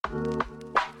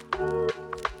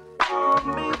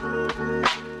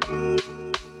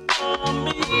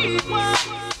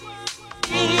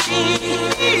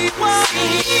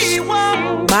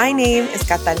My name is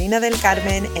Catalina del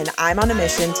Carmen, and I'm on a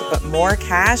mission to put more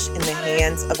cash in the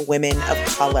hands of women of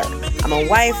color. I'm a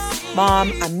wife,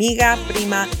 mom, amiga,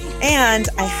 prima, and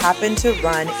I happen to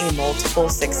run a multiple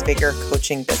six-figure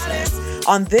coaching business.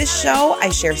 On this show, I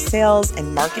share sales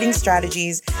and marketing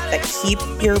strategies that keep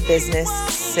your business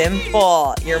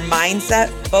simple, your mindset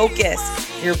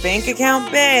focused, your bank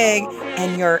account big,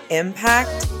 and your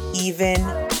impact even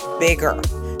bigger.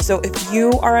 So if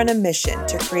you are on a mission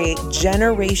to create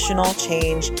generational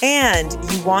change and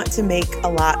you want to make a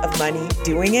lot of money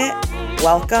doing it,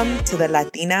 welcome to the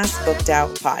Latinas Booked Out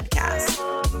podcast.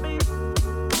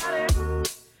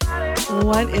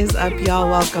 What is up, y'all?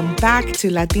 Welcome back to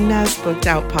Latinas Booked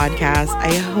Out podcast.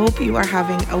 I hope you are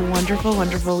having a wonderful,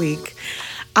 wonderful week.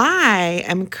 I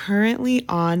am currently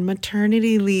on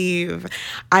maternity leave.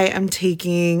 I am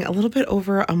taking a little bit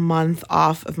over a month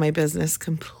off of my business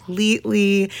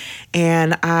completely,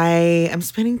 and I am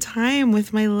spending time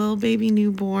with my little baby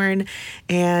newborn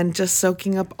and just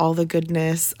soaking up all the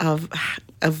goodness of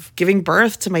giving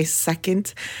birth to my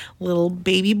second little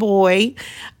baby boy.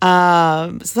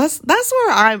 So that's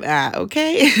where I'm at,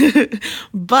 okay?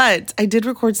 But I did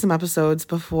record some episodes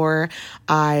before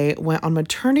I went on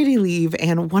maternity leave,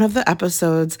 and one of the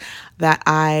episodes that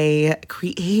I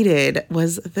created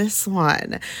was this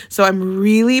one. So I'm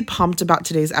really pumped about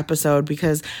today's episode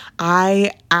because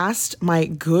I asked my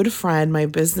good friend, my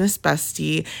business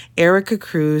bestie, Erica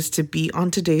Cruz, to be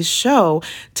on today's show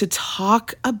to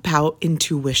talk about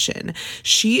intuition.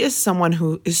 She is someone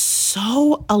who is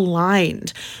so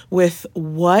aligned with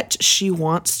what she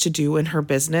wants to do in her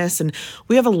business. And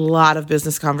we have a lot of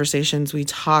business conversations. We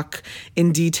talk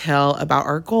in detail about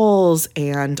our goals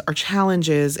and our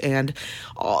challenges and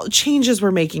all changes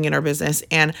we're making in our business.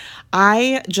 And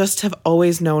I just have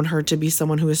always known her to be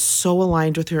someone who is so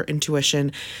aligned with her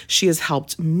intuition. She has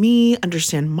helped me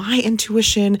understand my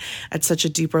intuition at such a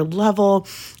deeper level.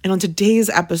 And on today's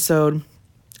episode,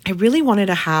 I really wanted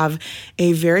to have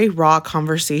a very raw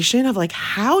conversation of like,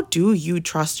 how do you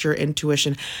trust your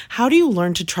intuition? How do you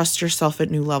learn to trust yourself at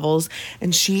new levels?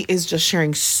 And she is just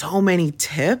sharing so many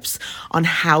tips on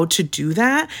how to do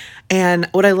that. And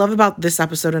what I love about this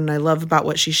episode and I love about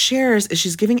what she shares is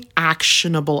she's giving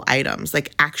actionable items,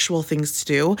 like actual things to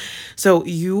do. So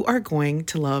you are going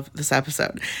to love this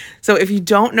episode. So if you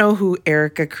don't know who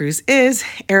Erica Cruz is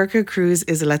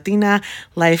a Latina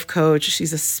life coach.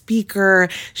 She's a speaker.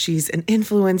 She's an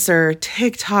influencer,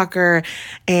 TikToker,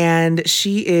 and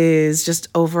she is just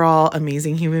overall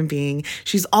amazing human being.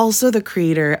 She's also the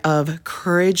creator of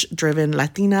Courage Driven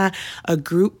Latina, a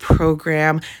group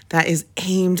program that is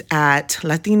aimed at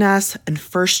Latinas and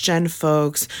first-gen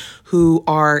folks who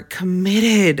are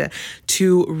committed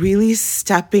to really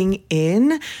stepping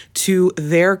in to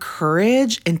their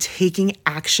courage and taking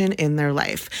action in their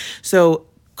life. So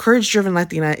Courage Driven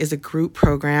Latina is a group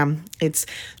program. It's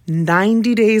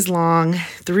 90 days long,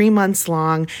 3 months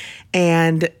long,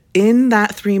 and in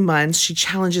that 3 months, she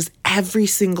challenges every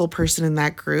single person in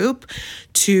that group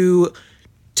to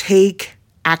take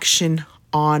action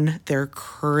on their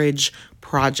courage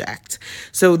project.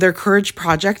 So their courage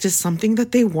project is something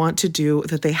that they want to do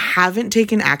that they haven't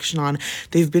taken action on.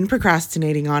 They've been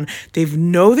procrastinating on. They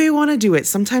know they want to do it.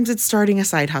 Sometimes it's starting a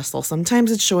side hustle.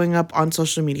 Sometimes it's showing up on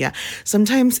social media.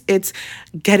 Sometimes it's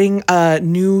getting a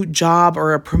new job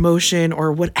or a promotion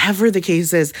or whatever the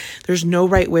case is. There's no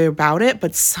right way about it,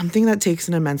 but something that takes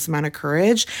an immense amount of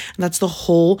courage. And that's the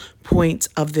whole point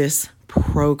of this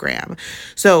program.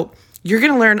 So you're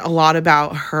going to learn a lot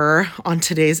about her on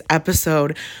today's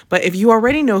episode, but if you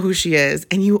already know who she is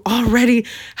and you already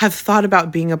have thought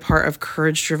about being a part of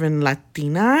Courage Driven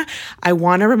Latina, I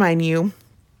want to remind you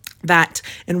that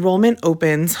enrollment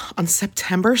opens on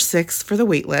September 6th for the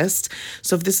waitlist.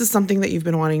 So if this is something that you've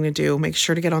been wanting to do, make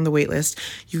sure to get on the waitlist.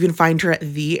 You can find her at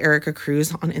the Erica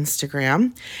Cruz on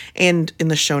Instagram and in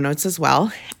the show notes as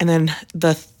well. And then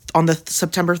on the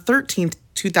September 13th,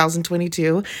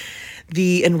 2022,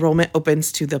 the enrollment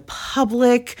opens to the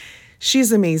public.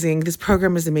 She's amazing. This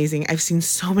program is amazing. I've seen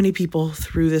so many people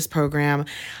through this program.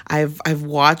 I've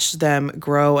watched them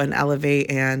grow and elevate,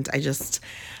 and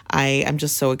I am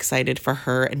just so excited for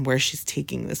her and where she's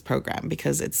taking this program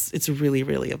because it's really,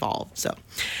 really evolved. So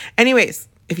anyways,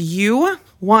 if you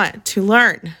want to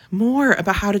learn more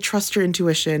about how to trust your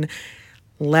intuition,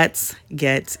 let's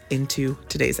get into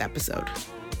today's episode.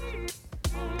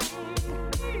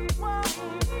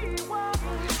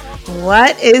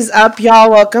 What is up, y'all?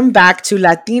 Welcome back to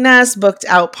Latinas Booked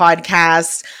Out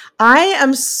podcast. I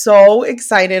am so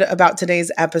excited about today's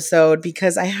episode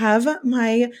because I have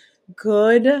my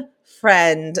good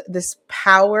friend, this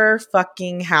power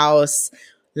fucking house,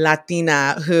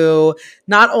 Latina who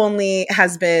not only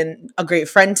has been a great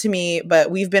friend to me,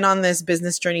 but we've been on this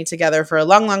business journey together for a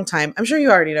long, long time. I'm sure you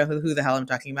already know who the hell I'm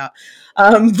talking about.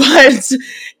 But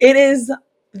it is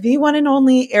the one and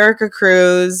only Erica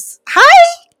Cruz. Hi!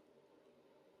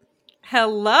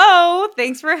 Hello.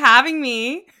 Thanks for having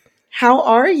me. How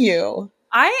are you?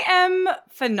 I am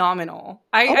phenomenal.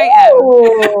 I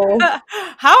am.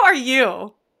 How are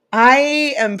you?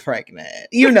 I am pregnant.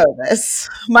 You know this.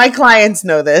 My clients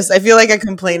know this. I feel like I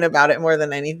complain about it more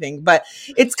than anything, but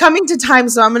it's coming to time.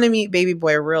 So I'm going to meet baby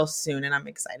boy real soon. And I'm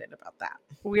excited about that.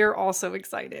 We're also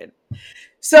excited.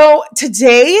 So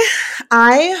today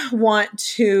I want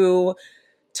to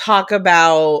talk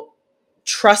about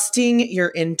trusting your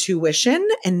intuition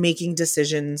and making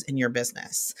decisions in your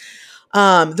business.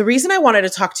 The reason I wanted to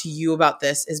talk to you about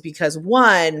this is because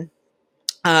one,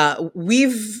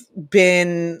 we've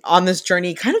been on this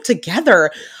journey kind of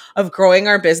together of growing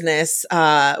our business.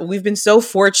 We've been so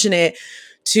fortunate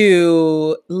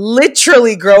to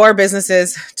literally grow our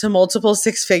businesses to multiple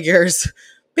six figures,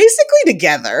 basically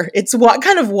together. It's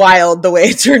kind of wild the way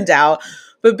it turned out,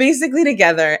 but basically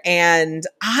together. And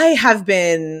I have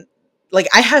been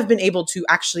able to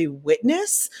actually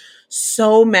witness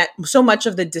so much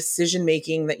of the decision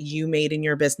making that you made in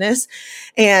your business.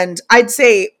 And I'd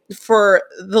say for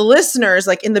the listeners,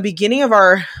 like in the beginning of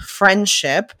our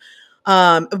friendship,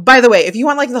 by the way, if you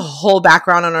want like the whole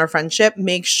background on our friendship,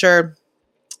 make sure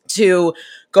to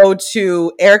go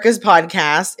to Erica's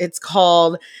podcast. It's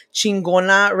called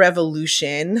Chingona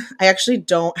Revolution. I actually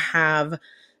don't have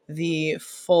the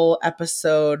full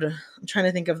episode. I'm trying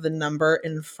to think of the number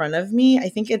in front of me. I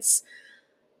think it's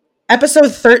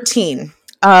episode 13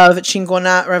 of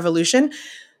Chingona Revolution.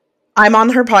 I'm on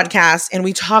her podcast and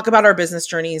we talk about our business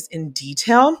journeys in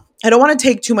detail. I don't want to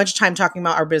take too much time talking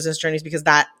about our business journeys because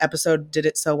that episode did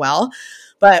it so well,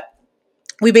 but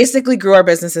we basically grew our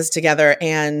businesses together.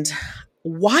 And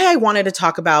why I wanted to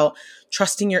talk about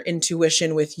trusting your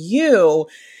intuition with you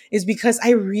is because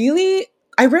I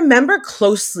remember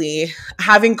closely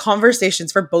having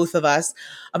conversations for both of us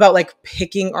about like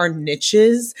picking our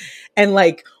niches and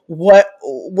like what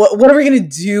are we going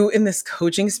to do in this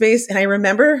coaching space. And I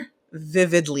remember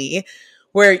vividly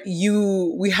where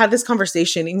we had this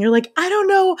conversation and you're like, I don't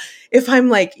know if I'm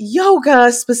like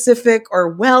yoga specific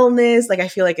or wellness. Like, I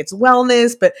feel like it's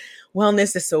wellness, but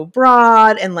wellness is so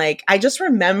broad. And like, I just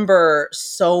remember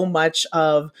so much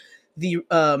of the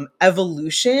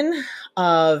evolution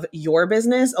of your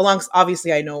business along.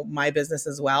 Obviously I know my business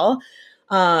as well.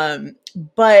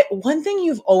 But one thing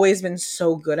you've always been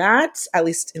so good at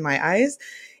least in my eyes,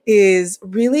 is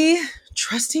really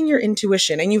trusting your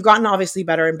intuition. And you've gotten obviously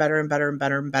better and better and better and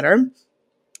better and better.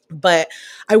 But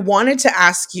I wanted to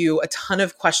ask you a ton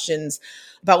of questions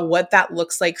about what that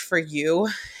looks like for you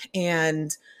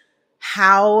and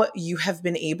how you have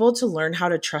been able to learn how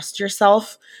to trust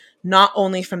yourself, not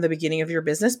only from the beginning of your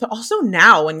business, but also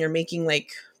now when you're making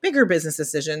like bigger business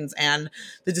decisions and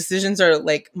the decisions are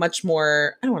like much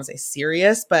more, I don't want to say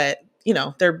serious, but you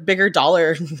know, they're bigger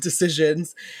dollar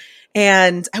decisions.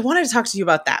 And I wanted to talk to you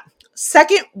about that.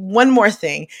 Second, one more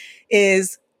thing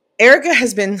is Erica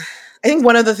has been, I think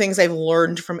one of the things I've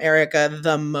learned from Erica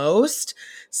the most,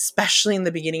 especially in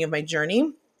the beginning of my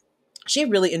journey, she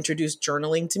really introduced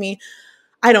journaling to me.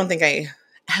 I don't think I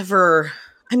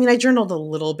journaled a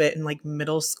little bit in like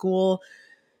middle school,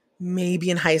 maybe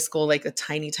in high school, like a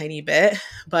tiny, tiny bit.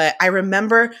 But I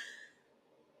remember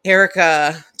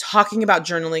Erica talking about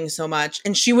journaling so much.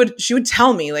 And she would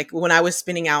tell me like when I was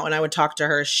spinning out and I would talk to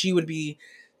her, she would be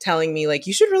telling me like,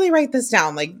 you should really write this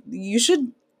down. Like you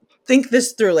should think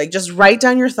this through, like just write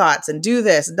down your thoughts and do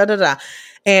this, da, da, da.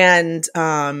 And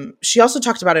she also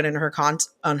talked about it in her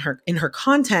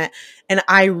content. And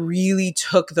I really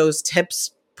took those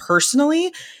tips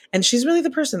personally. And she's really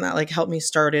the person that like helped me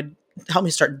start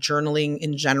journaling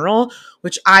in general,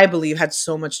 which I believe had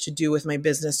so much to do with my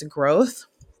business growth.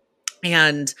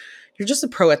 And you're just a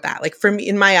pro at that. Like for me,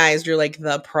 in my eyes, you're like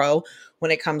the pro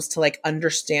when it comes to like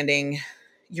understanding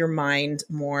your mind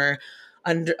more.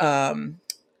 I think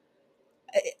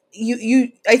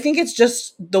it's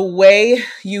just the way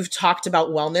you've talked about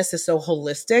wellness is so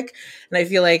holistic. And I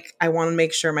feel like I want to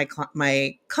make sure my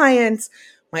clients,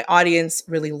 my audience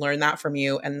really learn that from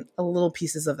you and a little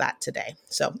pieces of that today.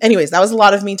 So anyways, that was a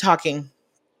lot of me talking,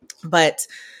 but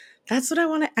that's what I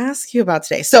want to ask you about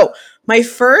today. So my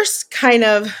first kind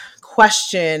of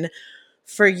question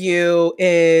for you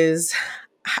is,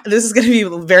 this is going to be a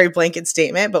very blanket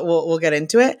statement, but we'll get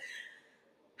into it.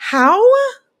 How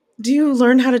do you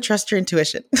learn how to trust your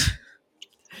intuition?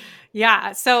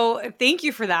 Yeah. So thank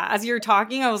you for that. As you're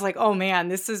talking, I was like, oh man,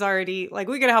 this is already like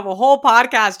we could have a whole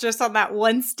podcast just on that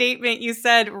one statement you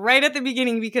said right at the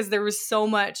beginning because there was so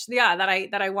much,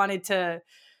 that I wanted to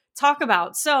talk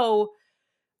about. So,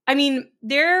 I mean,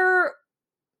 okay,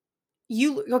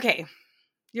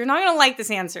 you're not going to like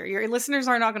this answer. Your listeners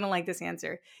are not going to like this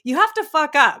answer. You have to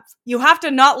fuck up. You have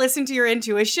to not listen to your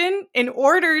intuition in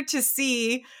order to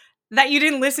see that you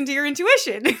didn't listen to your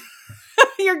intuition.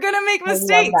 You're going to make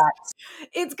mistakes.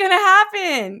 It's going to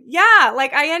happen. Yeah.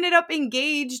 Like I ended up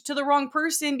engaged to the wrong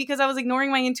person because I was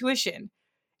ignoring my intuition.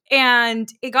 And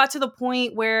it got to the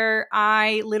point where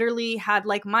I literally had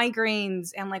like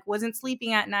migraines and like wasn't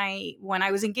sleeping at night when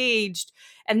I was engaged.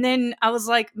 And then I was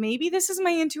like, maybe this is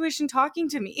my intuition talking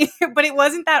to me. But it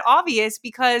wasn't that obvious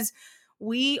because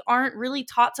we aren't really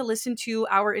taught to listen to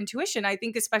our intuition. I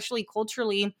think, especially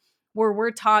culturally, where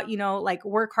we're taught, like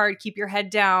work hard, keep your head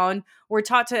down. We're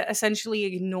taught to essentially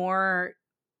ignore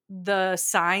the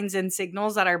signs and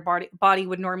signals that our body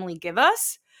would normally give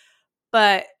us.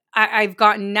 But I've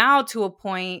gotten now to a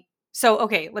point. So,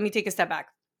 okay, let me take a step back.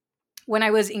 When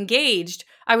I was engaged,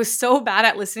 I was so bad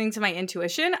at listening to my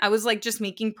intuition. I was like just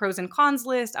making pros and cons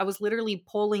list. I was literally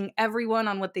polling everyone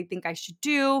on what they think I should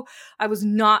do. I was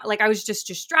just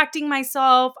distracting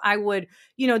myself. I would,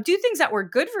 do things that were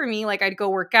good for me. Like I'd go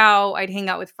work out, I'd hang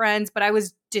out with friends, but I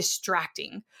was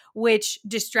distracting, which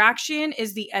distraction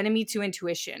is the enemy to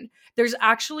intuition. There's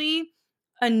actually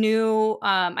a new,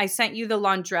 I sent you the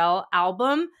Londrelle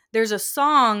album. There's a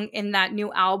song in that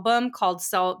new album called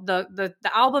the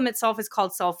album itself is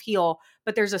called Self Heal,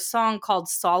 but there's a song called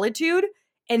Solitude.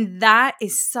 And that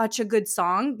is such a good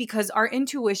song because our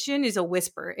intuition is a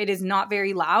whisper. It is not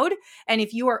very loud. And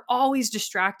if you are always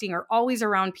distracting or always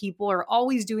around people or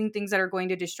always doing things that are going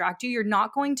to distract you, you're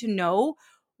not going to know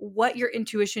what your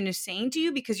intuition is saying to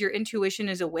you because your intuition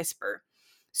is a whisper.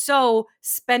 So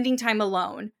spending time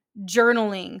alone,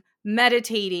 journaling,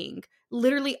 meditating,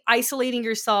 literally isolating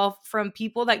yourself from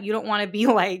people that you don't want to be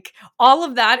like, all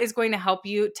of that is going to help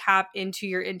you tap into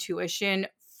your intuition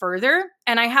further.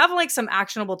 And I have like some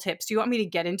actionable tips. Do you want me to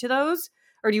get into those?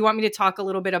 Or do you want me to talk a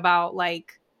little bit about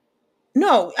like...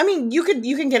 No, I mean, you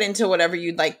can get into whatever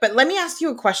you'd like, but let me ask you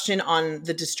a question on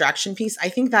the distraction piece. I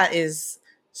think that is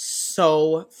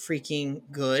so freaking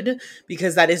good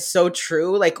because that is so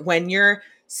true. Like when you're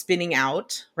spinning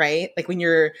out, right? Like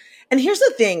and here's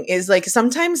the thing is like,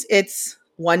 sometimes it's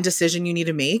one decision you need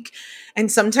to make.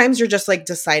 And sometimes you're just like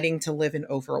deciding to live in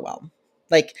overwhelm.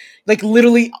 Like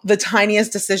literally the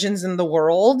tiniest decisions in the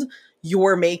world,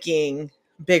 you're making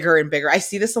bigger and bigger. I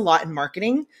see this a lot in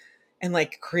marketing and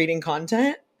like creating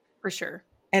content. For sure.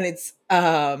 And it's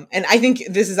and I think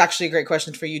this is actually a great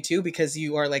question for you too, because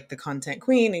you are like the content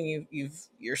queen and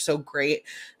you're so great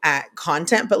at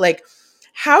content. But like,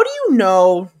 how do you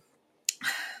know,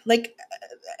 like,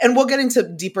 and we'll get into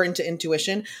deeper into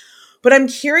intuition, but I'm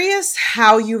curious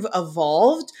how you've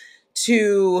evolved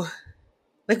to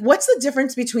like, what's the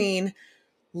difference between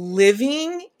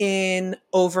living in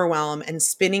overwhelm and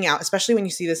spinning out, especially when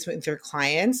you see this with your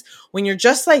clients, when you're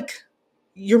just like,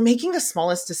 you're making the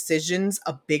smallest decisions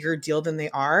a bigger deal than they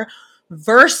are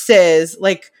versus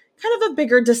like kind of a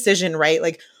bigger decision, right?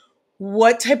 Like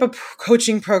what type of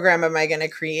coaching program am I going to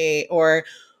create or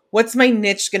what's my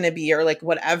niche going to be or like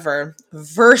whatever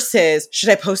versus should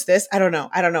I post this? I don't know.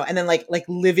 And then like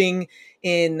living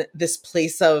in this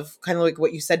place of kind of like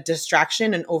what you said,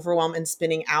 distraction and overwhelm and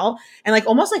spinning out and like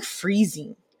almost like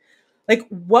freezing. Like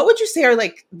what would you say are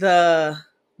like the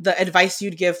advice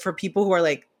you'd give for people who are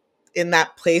like in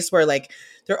that place where like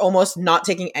they're almost not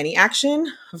taking any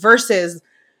action versus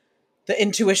the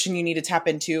intuition you need to tap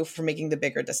into for making the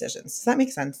bigger decisions? Does that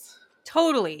make sense?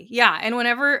 Totally. Yeah. And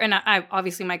I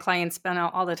obviously my clients spin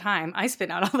out all the time. I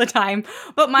spin out all the time.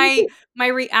 But my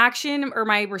reaction or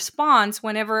my response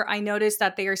whenever I notice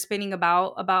that they are spinning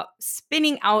out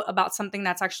about something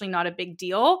that's actually not a big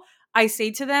deal, I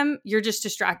say to them, you're just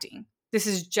distracting. This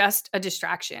is just a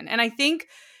distraction. And I think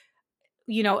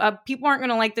people aren't going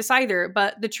to like this either,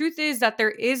 but the truth is that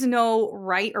there is no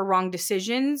right or wrong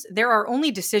decisions. There are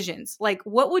only decisions. Like,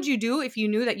 what would you do if you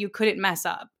knew that you couldn't mess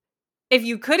up? If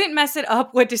you couldn't mess it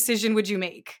up, what decision would you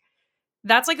make?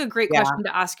 That's like a great question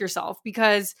to ask yourself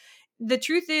because the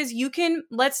truth is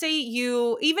let's say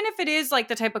even if it is like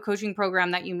the type of coaching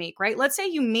program that you make, right? Let's say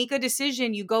you make a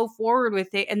decision, you go forward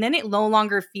with it, and then it no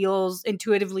longer feels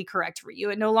intuitively correct for you.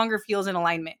 It no longer feels in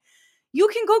alignment. You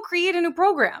can go create a new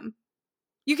program.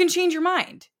 You can change your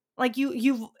mind. Like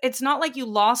it's not like you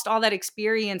lost all that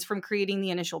experience from creating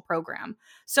the initial program.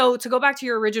 So to go back to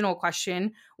your original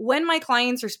question, when my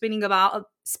clients are spinning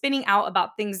out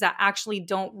about things that actually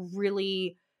don't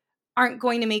really aren't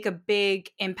going to make a big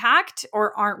impact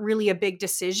or aren't really a big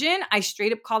decision, I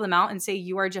straight up call them out and say,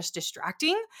 you are just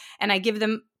distracting. And I give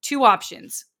them two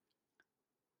options: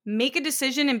 make a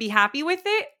decision and be happy with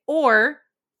it, or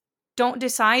don't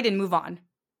decide and move on.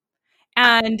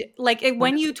 And like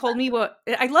when you told me what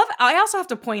I also have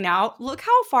to point out, look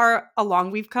how far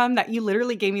along we've come that you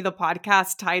literally gave me the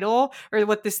podcast title or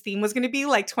what this theme was going to be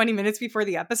like 20 minutes before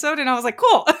the episode. And I was like,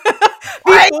 cool.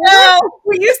 Before,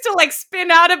 we used to like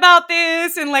spin out about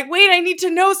this and like, wait, I need to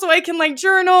know so I can like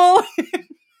journal.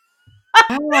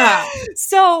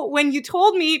 So when you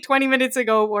told me 20 minutes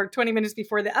ago or 20 minutes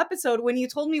before the episode, when you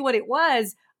told me what it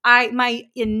was, my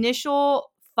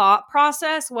initial thought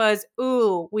process was,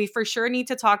 ooh, we for sure need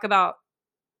to talk about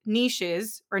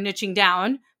niches or niching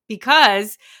down,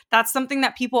 because that's something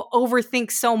that people overthink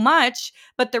so much.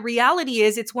 But the reality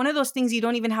is it's one of those things you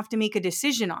don't even have to make a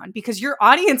decision on, because your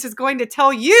audience is going to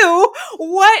tell you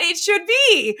what it should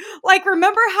be. Like,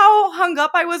 remember how hung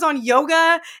up I was on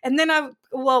yoga? And then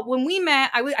when we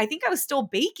met, I think I was still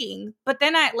baking, but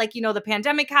then the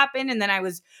pandemic happened, and then I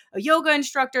was a yoga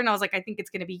instructor, and I was like, I think it's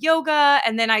going to be yoga.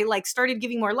 And then I like started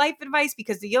giving more life advice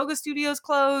because the yoga studios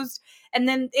closed. And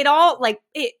then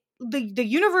the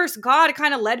universe, God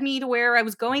kind of led me to where I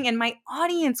was going, and my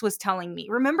audience was telling me.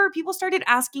 Remember, people started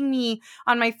asking me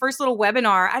on my first little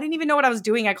webinar. I didn't even know what I was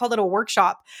doing. I called it a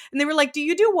workshop. And they were like, do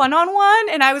you do one-on-one?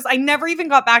 And I never even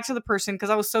got back to the person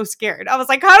because I was so scared. I was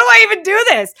like, how do I even do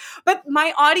this? But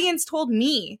my audience told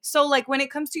me. So like when it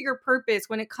comes to your purpose,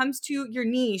 when it comes to your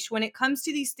niche, when it comes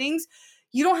to these things,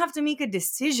 you don't have to make a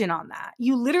decision on that.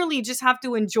 You literally just have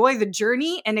to enjoy the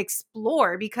journey and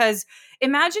explore. Because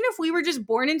imagine if we were just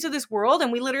born into this world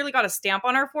and we literally got a stamp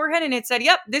on our forehead and it said,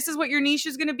 yep, this is what your niche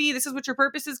is going to be. This is what your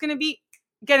purpose is going to be.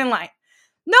 Get in line.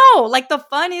 No, like the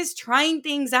fun is trying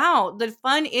things out. The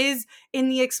fun is in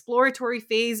the exploratory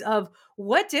phase of,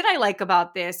 what did I like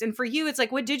about this? And for you, it's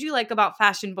like, what did you like about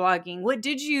fashion blogging? What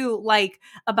did you like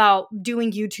about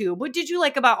doing YouTube? What did you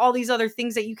like about all these other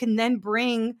things that you can then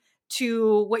bring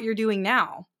to what you're doing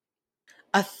now?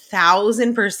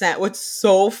 1,000%. What's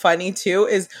so funny too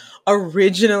is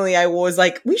originally I was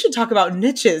like, we should talk about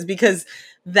niches, because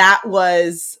that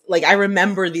was like, I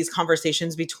remember these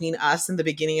conversations between us in the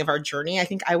beginning of our journey. I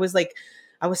think I was like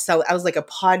a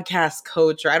podcast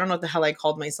coach, or I don't know what the hell I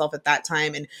called myself at that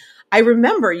time. And I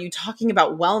remember you talking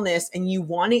about wellness, and you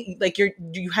wanted, like,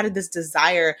 you had this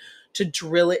desire to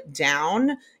drill it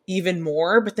down even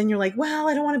more, but then you're like, well,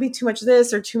 I don't want to be too much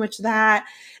this or too much that.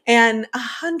 And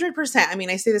 100%, I mean,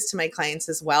 I say this to my clients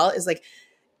as well, is like,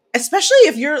 especially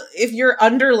if you're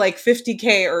under like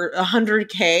 50K or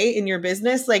 100K in your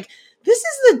business, like, this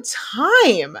is the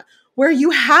time where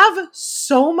you have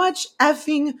so much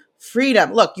effing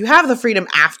freedom. Look, you have the freedom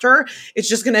after. It's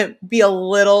just going to be a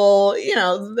little,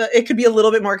 it could be a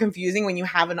little bit more confusing when you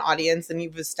have an audience and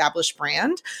you've established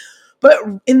brand. But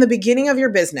in the beginning of your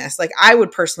business, like, I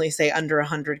would personally say under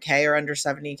 100K or under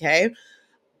 70K,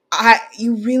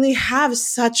 you really have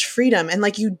such freedom, and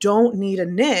like, you don't need a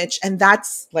niche. And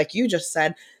that's, like you just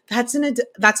said, that's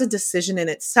a decision in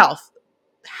itself.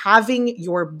 Having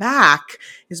your back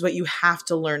is what you have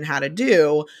to learn how to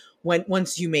do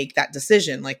once you make that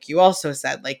decision. Like you also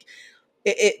said, like,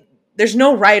 there's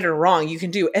no right or wrong you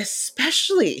can do,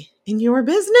 especially in your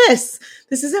business.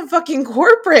 This isn't fucking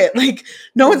corporate. Like,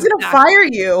 no one's going to fire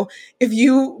you if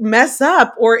you mess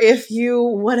up or if you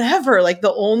whatever. Like,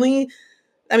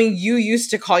 you used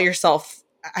to call yourself,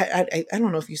 I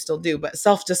don't know if you still do, but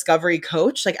self-discovery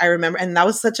coach. Like, I remember, and that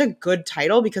was such a good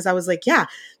title, because I was like, yeah,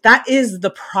 that is the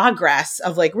progress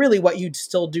of like really what you'd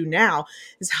still do now,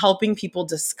 is helping people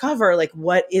discover, like,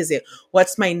 what is it?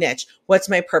 What's my niche? What's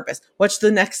my purpose? What's the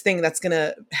next thing that's going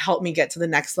to help me get to the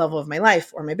next level of my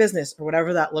life or my business or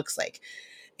whatever that looks like.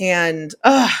 And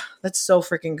that's so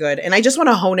freaking good. And I just want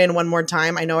to hone in one more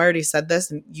time. I know I already said this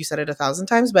and you said it 1,000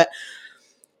 times, but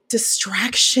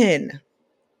distraction.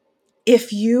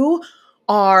 If you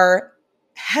are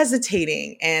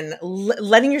hesitating and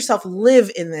letting yourself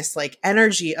live in this like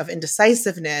energy of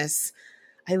indecisiveness,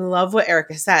 I love what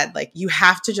Erica said. Like, you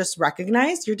have to just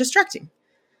recognize you're distracting.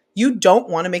 You don't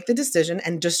want to make the decision,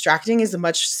 and distracting is a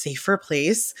much safer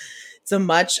place.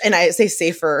 And I say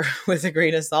safer with a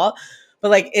grain of salt,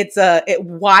 but like,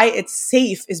 why it's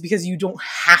safe is because you don't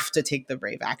have to take the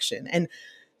brave action. And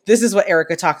this is what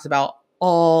Erica talks about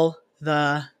all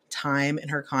the time in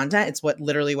her content. It's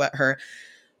literally what her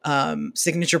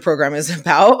signature program is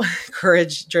about,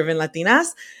 Courage Driven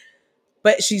Latinas.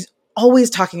 But she's always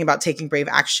talking about taking brave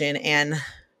action, and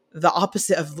the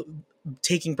opposite of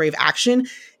taking brave action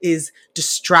is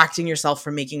distracting yourself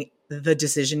from making the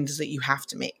decisions that you have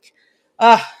to make.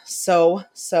 So,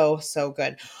 so, so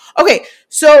good. Okay,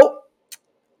 so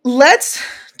let's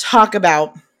talk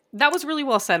about. That was really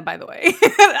well said, by the way.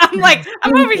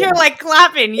 I'm over here like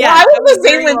clapping. Yeah, Yes, I that was the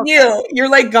same very with well you. said. You're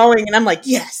like going, and I'm like,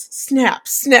 yes, snap,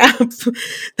 snap.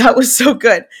 That was so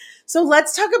good. So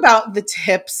let's talk about the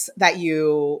tips that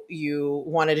you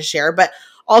wanted to share, but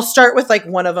I'll start with like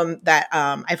one of them that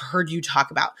I've heard you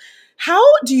talk about. How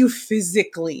do you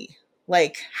physically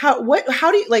how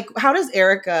do you like how does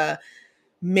Erica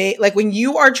make like when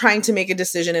you are trying to make a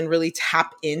decision and really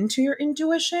tap into your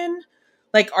intuition?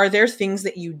 Like, are there things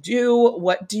that you do?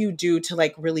 What do you do to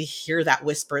like really hear that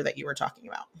whisper that you were talking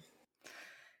about?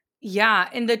 Yeah,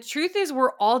 and the truth is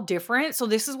we're all different. So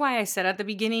this is why I said at the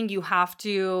beginning you have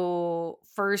to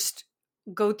first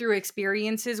go through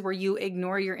experiences where you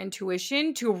ignore your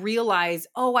intuition to realize,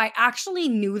 "Oh, I actually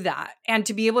knew that." And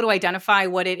to be able to identify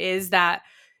what it is that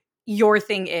your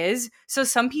thing is. So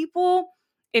some people,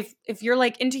 if you're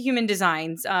like into human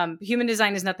designs, human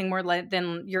design is nothing more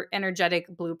than your energetic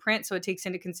blueprint. So it takes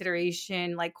into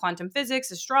consideration like quantum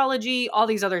physics, astrology, all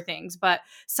these other things. But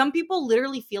some people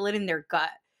literally feel it in their gut.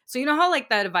 So you know how like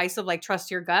that advice of like trust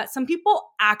your gut? Some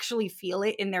people actually feel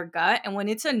it in their gut. And when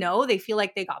it's a no, they feel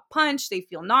like they got punched, they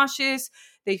feel nauseous,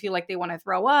 they feel like they want to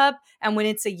throw up. And when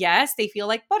it's a yes, they feel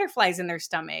like butterflies in their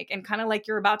stomach and kind of like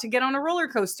you're about to get on a roller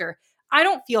coaster. I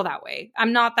don't feel that way.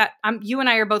 I'm not that. You and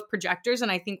I are both projectors,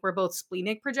 and I think we're both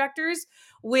splenic projectors.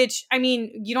 Which I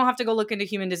mean, you don't have to go look into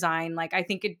human design. Like I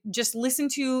think just listen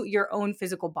to your own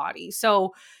physical body.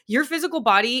 So your physical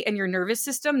body and your nervous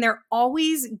system, they're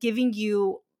always giving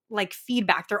you like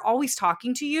feedback. They're always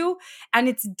talking to you, and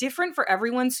it's different for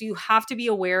everyone. So you have to be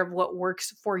aware of what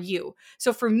works for you.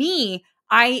 So for me,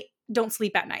 I don't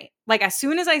sleep at night. Like as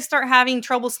soon as I start having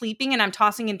trouble sleeping and I'm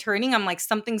tossing and turning, I'm like,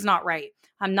 something's not right.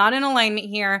 I'm not in alignment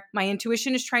here. My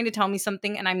intuition is trying to tell me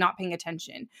something and I'm not paying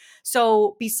attention.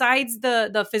 So besides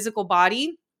the physical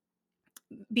body,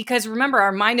 because remember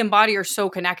our mind and body are so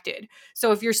connected.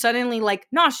 So if you're suddenly like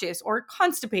nauseous or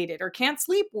constipated or can't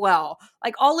sleep well,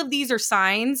 like all of these are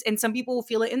signs, and some people will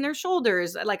feel it in their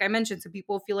shoulders. Like I mentioned, some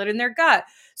people feel it in their gut.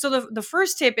 So the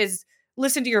first tip is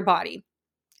listen to your body.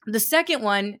 The second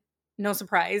one, no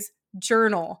surprise,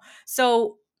 journal.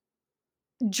 So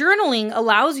journaling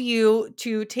allows you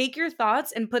to take your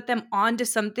thoughts and put them onto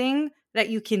something that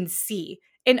you can see.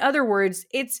 In other words,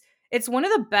 it's one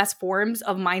of the best forms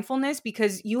of mindfulness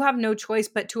because you have no choice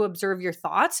but to observe your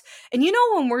thoughts. And you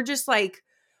know when we're just like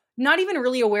not even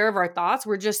really aware of our thoughts.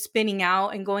 We're just spinning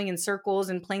out and going in circles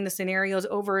and playing the scenarios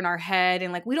over in our head.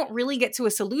 And like, we don't really get to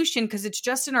a solution because it's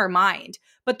just in our mind.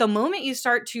 But the moment you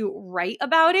start to write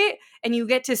about it and you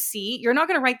get to see, you're not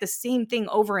going to write the same thing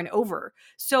over and over.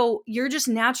 So you're just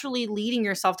naturally leading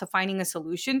yourself to finding a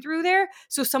solution through there.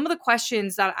 So some of the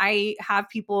questions that I have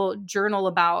people journal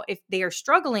about if they are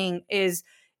struggling is,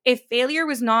 if failure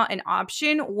was not an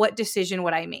option, what decision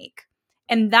would I make?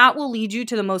 And that will lead you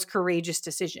to the most courageous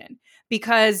decision.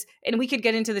 Because, and we could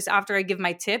get into this after I give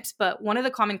my tips, but one of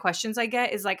the common questions I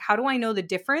get is like, how do I know the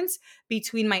difference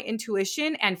between my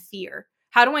intuition and fear?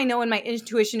 How do I know when my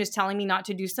intuition is telling me not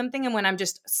to do something and when I'm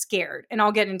just scared? And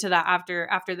I'll get into that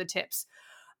after the tips.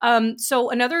 So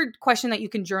another question that you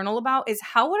can journal about is,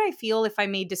 how would I feel if I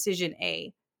made decision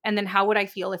A? And then how would I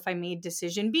feel if I made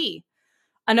decision B?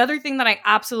 Another thing that I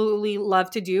absolutely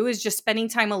love to do is just spending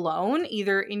time alone,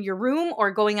 either in your room or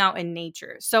going out in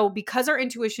nature. So, because our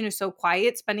intuition is so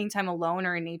quiet, spending time alone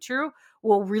or in nature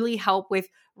will really help with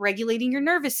regulating your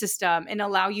nervous system and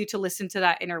allow you to listen to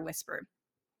that inner whisper.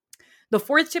 The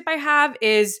fourth tip I have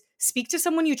is speak to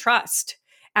someone you trust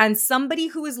and somebody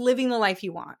who is living the life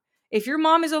you want. If your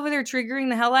mom is over there triggering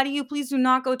the hell out of you, please do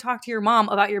not go talk to your mom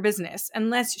about your business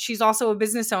unless she's also a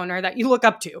business owner that you look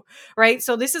up to, right?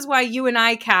 So this is why you and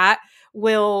I, Kat,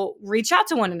 will reach out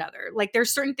to one another. Like there's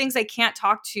certain things I can't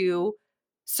talk to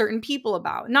certain people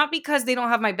about, not because they don't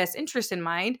have my best interest in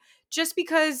mind, just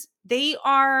because they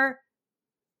are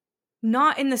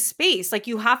not in the space. Like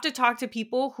you have to talk to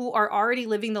people who are already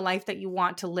living the life that you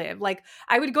want to live. Like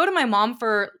I would go to my mom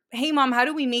for, hey mom, how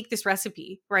do we make this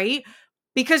recipe? Right?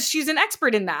 Because she's an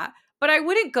expert in that. But I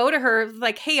wouldn't go to her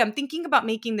like, hey, I'm thinking about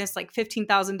making this like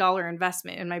 $15,000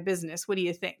 investment in my business. What do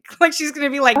you think? Like she's going to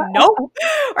be like, nope,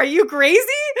 are you crazy?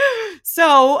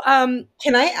 So, Can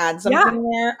I add yeah. something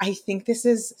there? I think this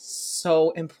is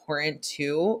so important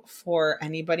too for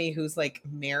anybody who's like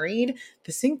married.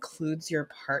 This includes your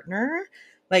partner.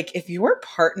 Like if your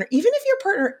partner, even if your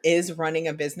partner is running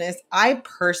a business, I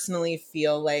personally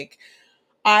feel like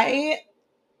I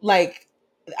like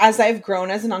as I've grown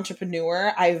as an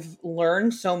entrepreneur, I've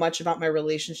learned so much about my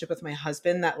relationship with my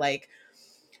husband that like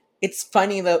it's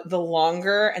funny, the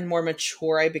longer and more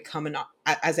mature I become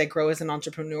as I grow as an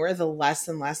entrepreneur, the less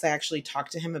and less I actually talk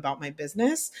to him about my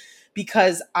business,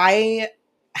 because I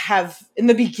have, in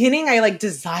the beginning, I like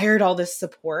desired all this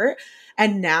support,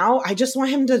 and now I just want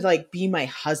him to like be my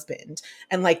husband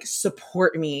and like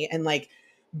support me and like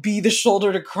be the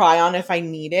shoulder to cry on if I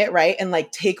need it, right? And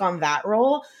like take on that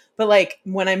role. But like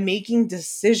when I'm making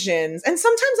decisions, and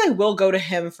sometimes I will go to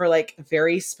him for like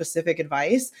very specific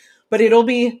advice, but it'll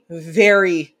be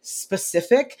very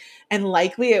specific, and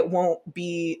likely it won't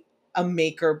be a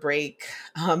make or break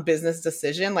business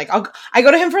decision. Like I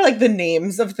go to him for like the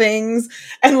names of things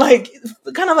and like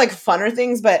kind of like funner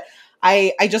things, but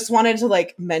I just wanted to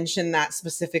like mention that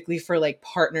specifically for like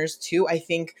partners too. I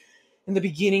think in the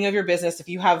beginning of your business, if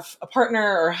you have a partner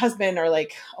or a husband or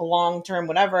like a long term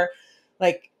whatever,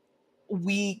 like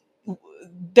we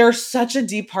they're such a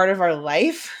deep part of our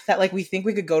life that like we think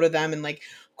we could go to them and like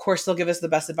of course they'll give us the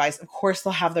best advice, of course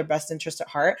they'll have their best interest at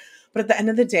heart, but at the end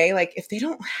of the day, like if they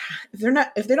don't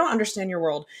understand your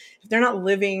world, if they're not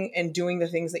living and doing the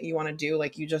things that you want to do,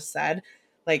 like you just said,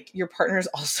 like your partner is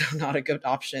also not a good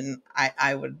option.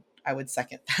 I would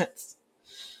second that.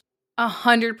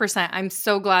 100%. I'm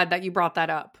so glad that you brought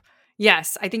that up.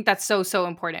 Yes, I think that's so, so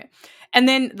important. And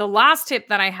then the last tip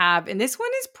that I have, and this one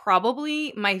is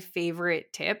probably my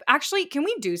favorite tip. Actually, can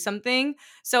we do something?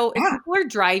 So if Yeah. people are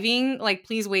driving, like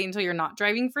please wait until you're not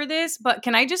driving for this, but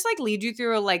can I just like lead you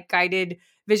through a like guided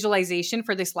visualization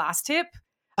for this last tip?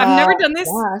 I've never done this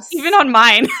even Yes. on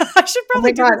mine. I should Oh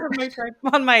my probably do God. this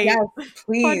on my Yes,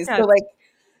 please. podcast.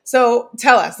 So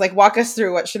tell us, like, walk us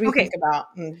through, what should we Okay. think about?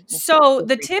 And So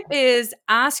the tip is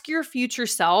ask your future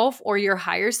self or your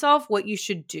higher self what you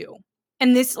should do.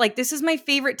 And this is my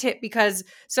favorite tip because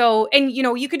and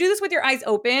you could do this with your eyes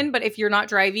open, but if you're not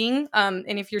driving, and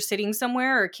if you're sitting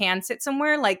somewhere or can sit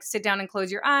somewhere, like sit down and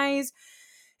close your eyes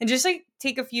and just like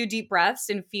take a few deep breaths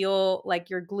and feel like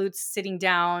your glutes sitting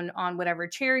down on whatever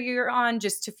chair you're on,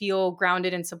 just to feel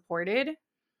grounded and supported.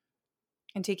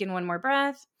 And take in one more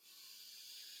breath.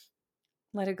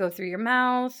 Let it go through your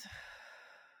mouth.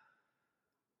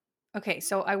 Okay,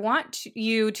 so I want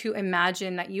you to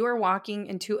imagine that you are walking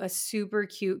into a super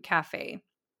cute cafe,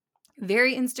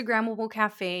 very Instagrammable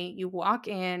cafe. You walk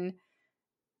in,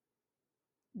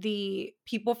 the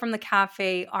people from the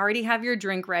cafe already have your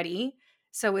drink ready.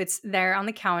 So it's there on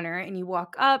the counter, and you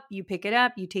walk up, you pick it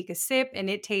up, you take a sip, and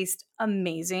it tastes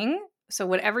amazing. So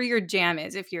whatever your jam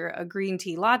is, if you're a green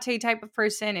tea latte type of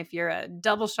person, if you're a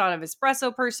double shot of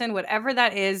espresso person, whatever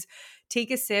that is,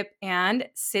 take a sip and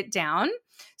sit down.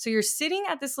 So you're sitting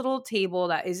at this little table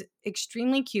that is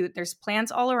extremely cute. There's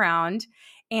plants all around,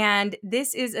 and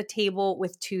this is a table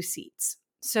with 2 seats.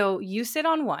 So you sit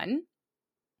on one,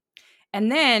 and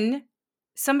then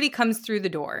somebody comes through the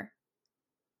door.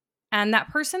 And that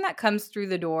person that comes through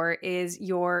the door is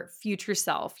your future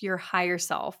self, your higher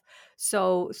self.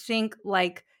 So think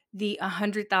like the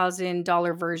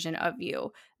 $100,000 version of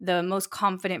you, the most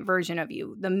confident version of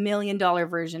you, the $1 million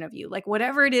version of you, like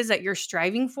whatever it is that you're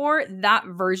striving for, that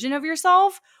version of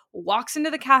yourself walks into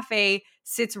the cafe,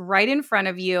 sits right in front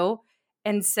of you,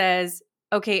 and says,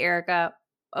 "Okay, Erica,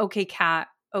 okay, Kat,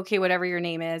 okay, whatever your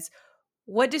name is.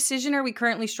 What decision are we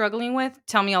currently struggling with?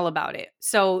 Tell me all about it."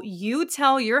 So you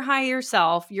tell your higher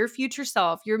self, your future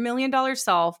self, your $1 million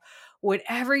self,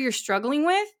 whatever you're struggling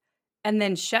with, and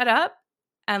then shut up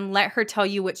and let her tell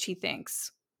you what she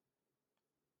thinks.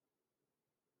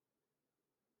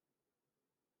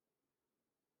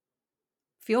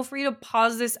 Feel free to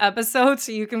pause this episode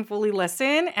so you can fully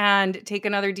listen and take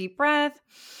another deep breath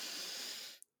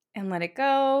and let it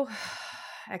go.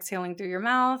 Exhaling through your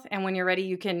mouth. And when you're ready,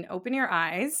 you can open your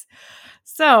eyes.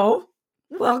 So,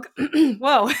 welcome.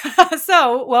 Whoa.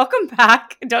 So, welcome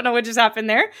back. Don't know what just happened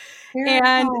there.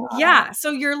 And yeah,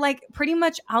 so you're like pretty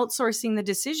much outsourcing the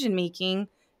decision making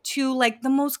to like the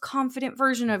most confident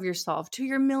version of yourself, to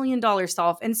your $1 million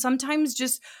self. And sometimes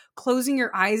just closing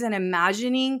your eyes and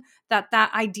imagining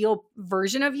that ideal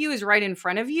version of you is right in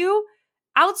front of you.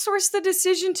 Outsource the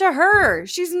decision to her.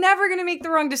 She's never going to make the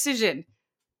wrong decision.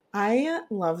 I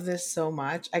love this so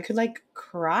much. I could like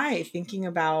cry thinking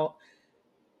about,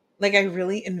 like, I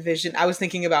was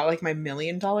thinking about like my $1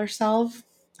 million self.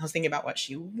 I was thinking about what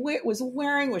she was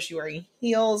wearing. Was she wearing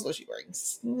heels? Was she wearing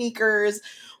sneakers?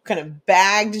 What kind of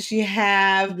bag did she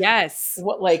have? Yes.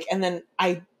 And then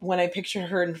when I pictured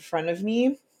her in front of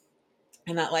me,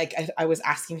 and that like I was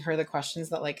asking her the questions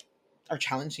that like are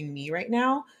challenging me right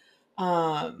now.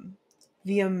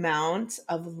 The amount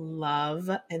of love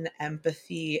and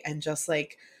empathy and just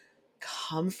like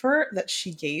comfort that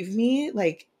she gave me,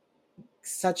 like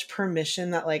such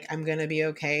permission that like I'm gonna be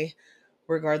okay.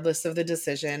 regardless of the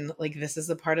decision. Like, this is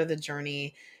a part of the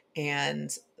journey.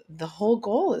 And the whole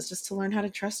goal is just to learn how to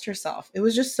trust yourself. It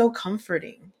was just so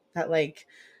comforting that, like,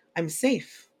 I'm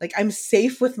safe. Like, I'm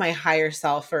safe with my higher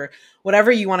self, or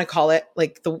whatever you want to call it.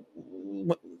 Like,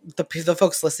 the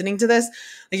folks listening to this,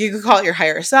 like, you could call it your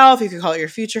higher self, you could call it your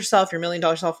future self, your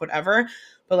 $1,000,000 self, whatever.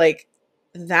 But like,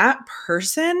 that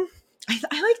person,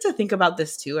 I like to think about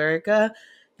this too, Erica,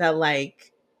 that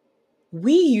like,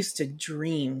 we used to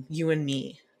dream, you and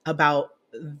me, about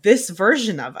this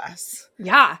version of us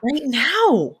Yeah. right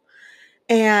now.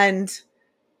 And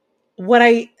what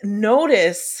I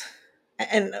notice,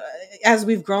 and as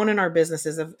we've grown in our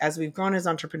businesses, as we've grown as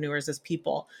entrepreneurs, as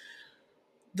people,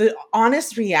 the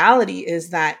honest reality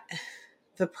is that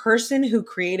the person who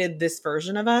created this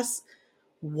version of us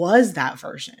was that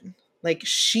version. Like,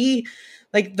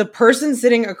 like the person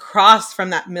sitting across from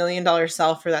that $1,000,000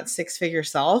 self, or that 6-figure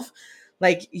self,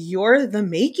 like, you're the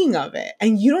making of it.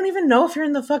 And you don't even know if you're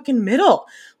in the fucking middle.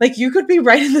 Like, you could be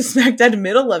right in the smack dead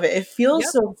middle of it. It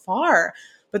feels so far.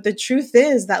 But the truth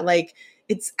is that, like,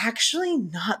 it's actually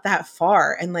not that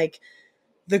far. And like,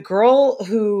 the girl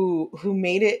who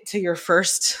made it to your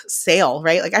first sale,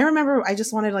 right? Like, I remember I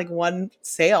just wanted like one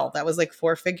sale that was like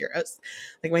 4 figures,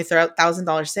 like my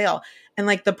 $1,000 sale. And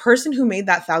like, the person who made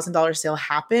that $1,000 sale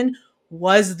happen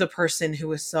was the person who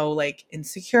was so like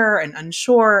insecure and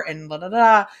unsure and blah, blah,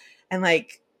 blah. And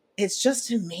like, it's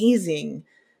just amazing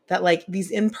that like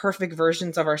these imperfect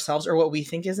versions of ourselves, or what we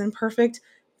think is imperfect,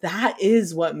 that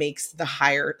is what makes the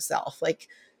higher self. Like,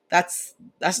 that's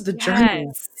the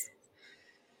journey.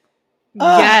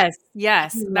 Yes, I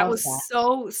yes. That love was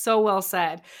that. so well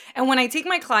said. And when I take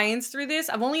my clients through this,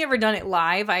 I've only ever done it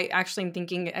live. I actually am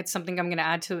thinking it's something I'm going to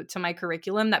add to my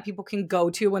curriculum that people can go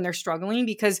to when they're struggling,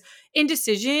 because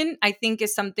indecision, I think,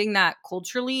 is something that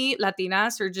culturally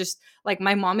Latinas are just like,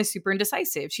 my mom is super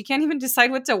indecisive. She can't even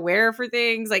decide what to wear for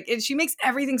things. Like, she makes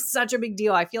everything such a big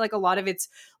deal. I feel like a lot of it's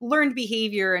learned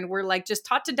behavior, and we're like just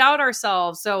taught to doubt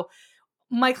ourselves. So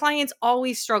my clients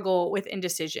always struggle with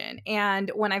indecision. And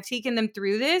when I've taken them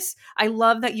through this, I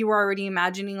love that you were already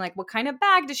imagining, like, what kind of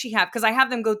bag does she have? Because I have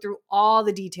them go through all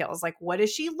the details. Like, what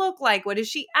does she look like? What does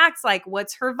she act like?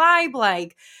 What's her vibe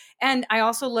like? And I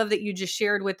also love that you just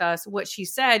shared with us what she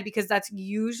said, because that's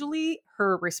usually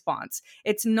her response.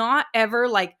 It's not ever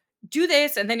like, do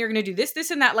this, and then you're going to do this,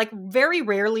 this, and that. Like, very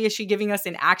rarely is she giving us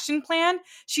an action plan.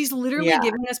 She's literally Yeah.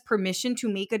 giving us permission to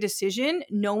make a decision,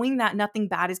 knowing that nothing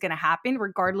bad is going to happen,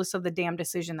 regardless of the damn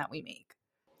decision that we make.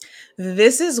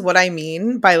 This is what I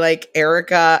mean by like,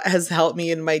 Erica has helped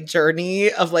me in my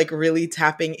journey of like really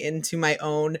tapping into my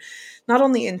own, not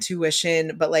only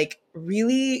intuition, but like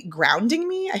really grounding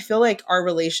me. I feel like our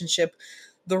relationship,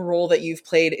 the role that you've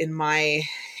played in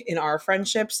our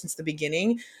friendship since the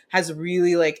beginning, has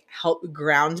really like helped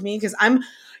ground me. Cause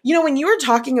when you were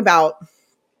talking about,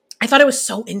 I thought it was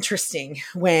so interesting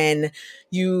when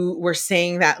you were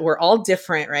saying that we're all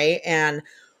different, right? And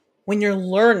when you're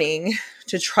learning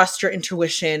to trust your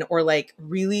intuition, or like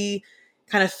really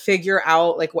kind of figure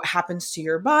out like what happens to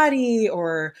your body,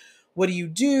 or what do you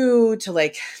do to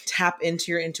like tap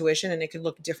into your intuition, and it could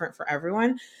look different for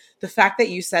everyone. The fact that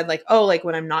you said like, oh, like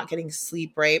when I'm not getting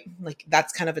sleep, right? Like,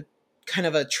 that's kind of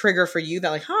a trigger for you, that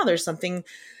like, there's something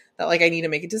that like I need to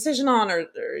make a decision on, or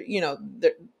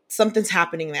something's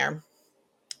happening there.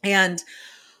 And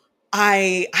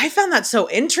I found that so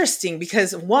interesting,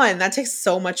 because one, that takes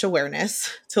so much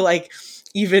awareness to like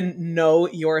even know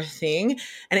your thing.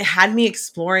 And it had me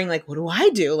exploring like, what do I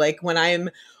do? Like, when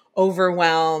I'm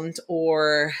overwhelmed,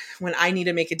 or when I need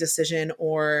to make a decision,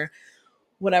 or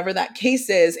whatever that case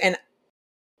is. And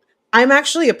I'm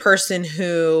actually a person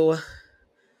who,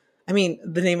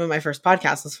 the name of my first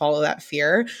podcast was Follow That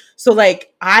Fear. So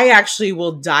like, I actually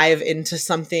will dive into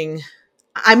something.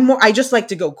 I just like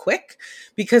to go quick,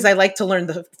 because I like to learn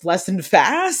the lesson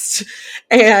fast.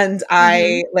 And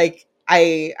I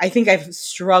think I've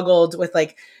struggled with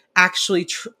like actually,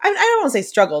 I don't want to say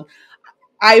struggled.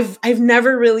 I've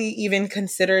never really even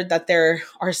considered that there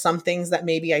are some things that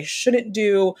maybe I shouldn't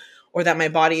do, or that my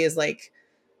body is like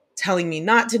telling me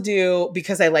not to do,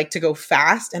 because I like to go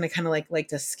fast, and I kind of like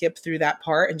to skip through that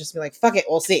part and just be like, fuck it,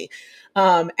 we'll see.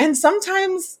 And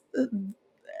sometimes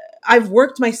I've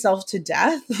worked myself to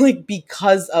death, like,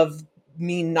 because of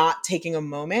me not taking a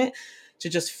moment to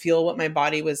just feel what my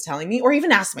body was telling me, or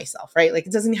even ask myself, right? Like,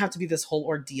 it doesn't have to be this whole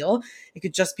ordeal. It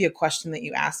could just be a question that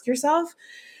you ask yourself.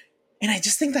 And I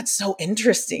just think that's so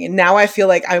interesting. And now I feel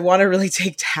like I want to really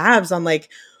take tabs on like,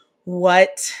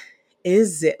 what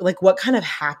is it? Like, what kind of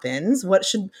happens? What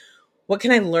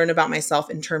can I learn about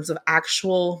myself in terms of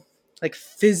actual like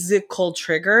physical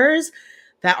triggers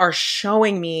that are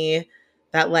showing me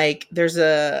that like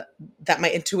that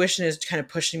my intuition is kind of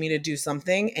pushing me to do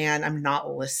something and I'm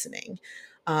not listening,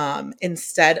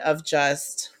 instead of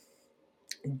just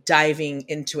diving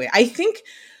into it. I think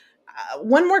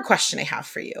one more question I have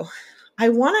for you. I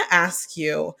want to ask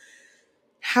you,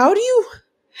 how do you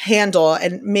handle,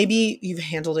 and maybe you've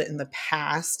handled it in the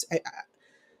past.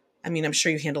 I mean, I'm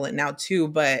sure you handle it now too,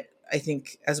 but I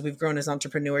think as we've grown as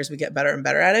entrepreneurs, we get better and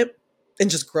better at it and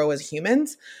just grow as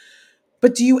humans.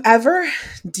 But do you ever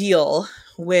deal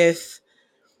with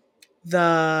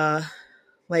the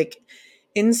like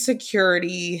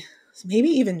insecurity, maybe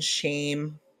even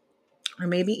shame, or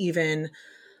maybe even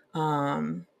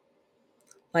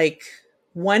like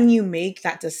when you make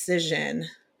that decision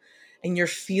and you're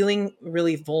feeling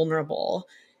really vulnerable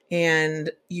and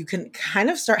you can kind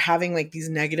of start having like these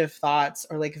negative thoughts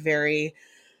or like very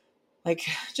like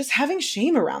just having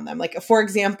shame around them. Like, for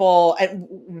example, and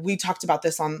we talked about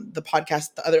this on the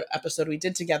podcast, the other episode we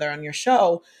did together on your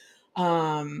show,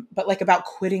 but like about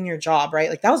quitting your job, right?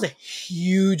 Like that was a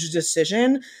huge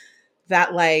decision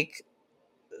that like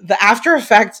the after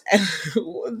effect,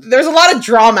 there's a lot of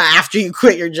drama after you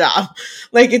quit your job.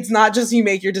 Like it's not just you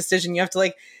make your decision, you have to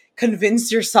like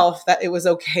convince yourself that it was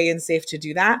okay and safe to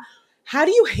do that. How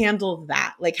do you handle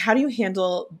that? Like, how do you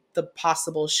handle the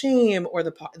possible shame or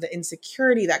the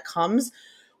insecurity that comes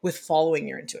with following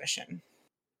your intuition?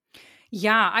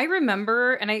 Yeah, I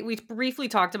remember, and we briefly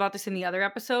talked about this in the other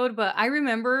episode, but I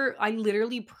remember I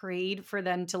literally prayed for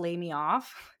them to lay me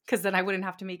off because then I wouldn't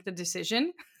have to make the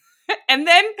decision. and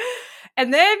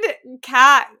then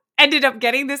Kat ended up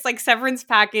getting this like severance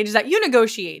package that you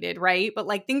negotiated, right? But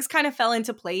like things kind of fell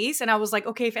into place, and I was like,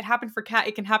 okay, if it happened for Kat,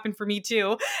 it can happen for me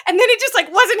too. And then it just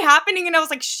like wasn't happening, and I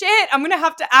was like, shit, I'm gonna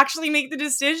have to actually make the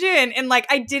decision. And like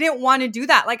I didn't want to do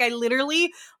that. Like I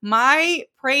literally, my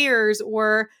prayers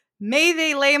were, may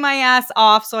they lay my ass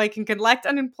off so I can collect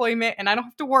unemployment and I don't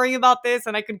have to worry about this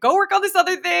and I could go work on this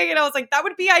other thing. And I was like, that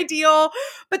would be ideal.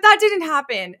 But that didn't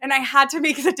happen. And I had to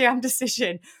make the damn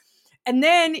decision. And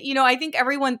then, I think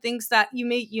everyone thinks that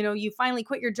you finally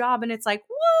quit your job and it's like,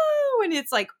 woo, and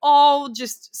it's like all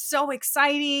just so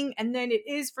exciting. And then it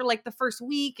is for like the first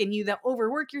week and you then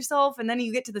overwork yourself. And then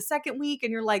you get to the second week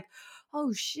and you're like,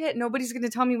 oh shit, nobody's going to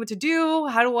tell me what to do.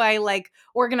 How do I like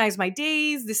organize my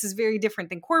days? This is very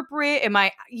different than corporate.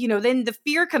 Then the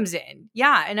fear comes in.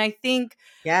 Yeah. And I think,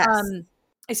 yes.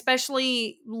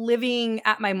 Especially living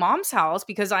at my mom's house,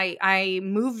 because I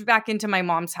moved back into my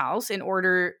mom's house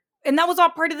and that was all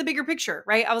part of the bigger picture,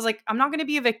 right? I was like, I'm not going to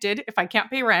be evicted if I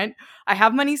can't pay rent. I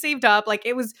have money saved up. Like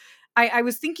I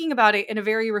was thinking about it in a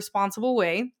very responsible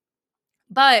way.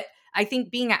 But I think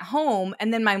being at home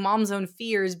and then my mom's own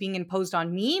fears being imposed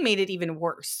on me made it even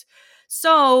worse.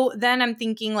 So then I'm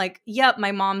thinking like, yep,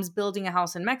 my mom's building a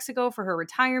house in Mexico for her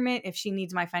retirement. If she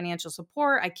needs my financial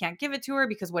support, I can't give it to her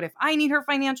because what if I need her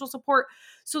financial support?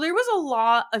 So there was a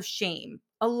lot of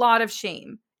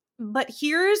shame. But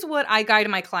here's what I guide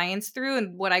my clients through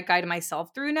and what I guide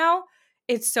myself through now.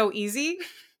 It's so easy.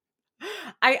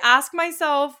 I ask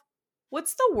myself,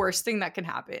 what's the worst thing that can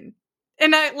happen?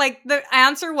 And the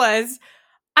answer was,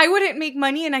 I wouldn't make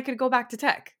money and I could go back to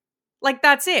tech. Like,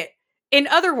 that's it. In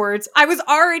other words, I was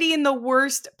already in the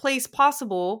worst place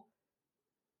possible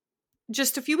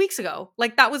just a few weeks ago.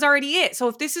 Like, that was already it. So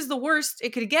if this is the worst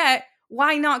it could get,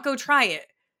 why not go try it?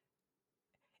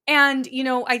 And,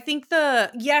 I think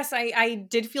I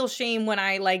did feel shame when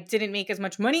I like didn't make as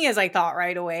much money as I thought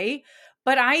right away.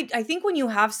 But I think when you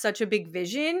have such a big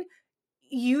vision,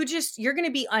 you're going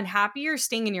to be unhappier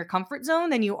staying in your comfort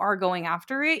zone than you are going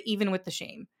after it, even with the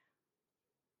shame.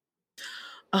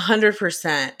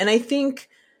 100%. And I think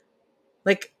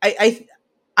like,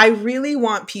 I really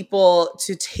want people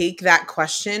to take that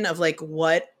question of like,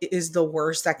 what is the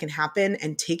worst that can happen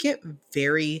and take it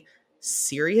very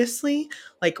seriously.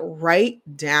 Like write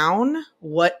down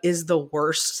what are the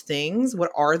worst things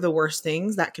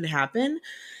that can happen.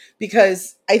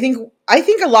 Because I think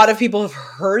a lot of people have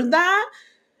heard that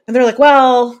and they're like,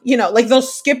 well, like they'll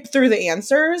skip through the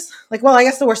answers. Like, well, I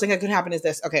guess the worst thing that could happen is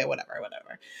this. Okay, whatever.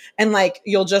 And like,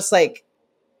 you'll just like,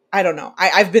 I don't know.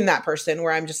 I've been that person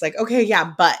where I'm just like, okay,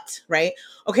 yeah, but, right?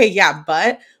 Okay, yeah,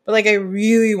 but like, I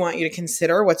really want you to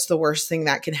consider what's the worst thing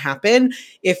that can happen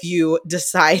if you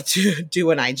decide to do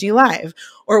an IG live,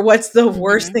 or what's the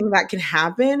worst thing that can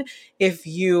happen if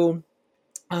you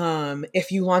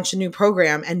launch a new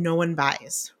program and no one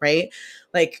buys, right?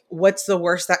 Like, what's the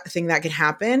worst thing that can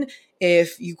happen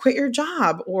if you quit your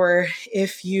job, or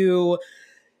if you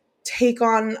take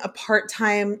on a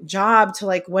part-time job to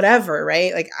like whatever,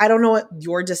 right? Like, I don't know what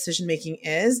your decision making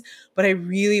is, but I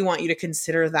really want you to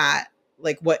consider that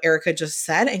like what Erica just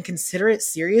said and consider it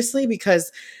seriously,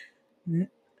 because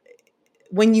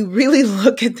when you really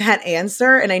look at that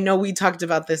answer, and I know we talked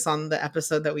about this on the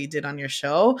episode that we did on your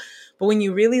show, but when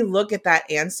you really look at that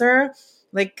answer,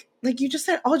 like you just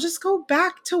said, I'll just go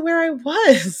back to where I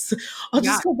was. I'll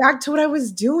just go back to what I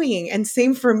was doing. And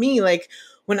same for me, like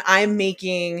when I'm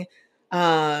making,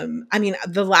 I mean,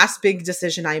 the last big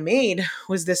decision I made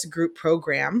was this group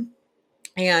program.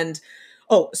 And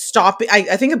stop.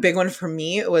 I think a big one for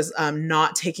me was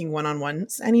not taking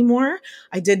one-on-ones anymore.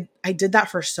 I did that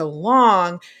for so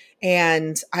long,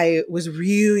 and I was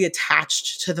really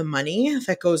attached to the money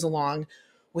that goes along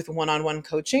with one-on-one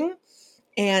coaching,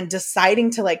 and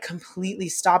deciding to like completely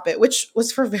stop it, which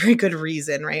was for very good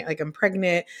reason, right? Like I'm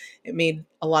pregnant. It made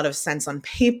a lot of sense on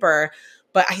paper,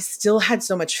 but I still had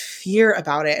so much fear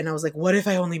about it. And I was like, what if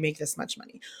I only make this much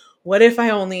money? What if I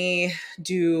only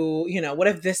do, what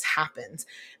if this happens?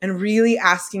 And really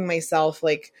asking myself,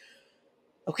 like,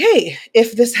 okay,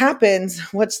 if this happens,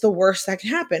 what's the worst that can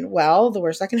happen? Well, the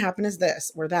worst that can happen is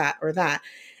this or that or that.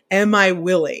 Am I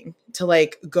willing to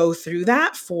like go through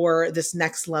that for this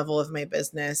next level of my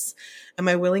business? Am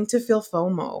I willing to feel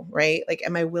FOMO, right? Like,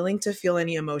 am I willing to feel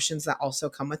any emotions that also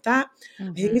come with that?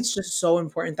 I think it's just so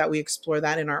important that we explore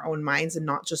that in our own minds and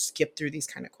not just skip through these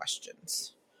kind of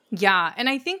questions. Yeah. And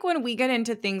I think when we get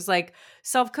into things like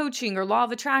self-coaching or law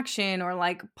of attraction or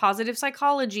like positive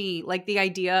psychology, like the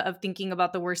idea of thinking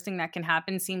about the worst thing that can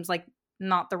happen seems like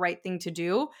not the right thing to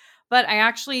do. But I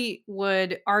actually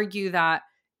would argue that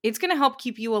it's going to help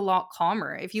keep you a lot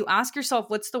calmer. If you ask yourself,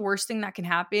 what's the worst thing that can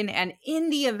happen? And in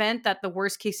the event that the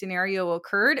worst case scenario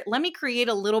occurred, let me create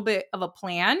a little bit of a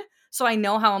plan so I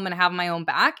know how I'm going to have my own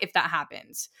back if that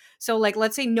happens. So like,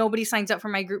 let's say nobody signs up for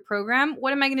my group program.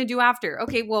 What am I going to do after?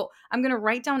 Okay, well, I'm going to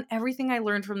write down everything I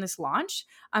learned from this launch.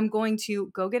 I'm going to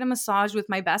go get a massage with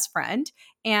my best friend,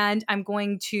 and I'm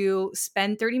going to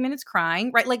spend 30 minutes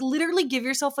crying, right? Like literally give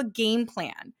yourself a game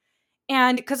plan.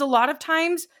 And because a lot of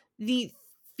times the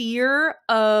fear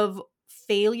of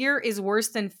failure is worse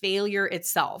than failure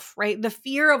itself, right? The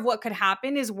fear of what could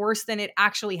happen is worse than it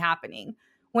actually happening.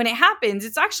 When it happens,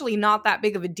 it's actually not that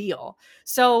big of a deal.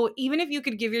 So even if you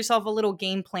could give yourself a little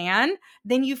game plan,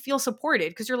 then you feel supported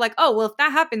because you're like, oh, well, if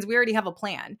that happens, we already have a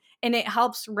plan. And it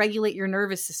helps regulate your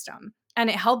nervous system, and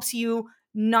it helps you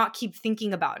not keep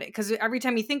thinking about it. Because every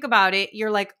time you think about it, you're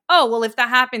like, oh, well, if that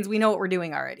happens, we know what we're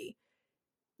doing already.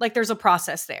 Like there's a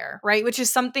process there, right? Which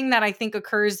is something that I think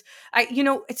occurs.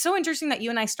 It's so interesting that you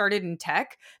and I started in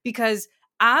tech, because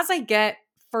as I get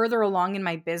further along in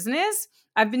my business,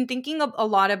 I've been thinking a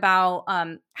lot about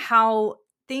how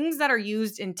things that are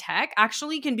used in tech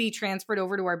actually can be transferred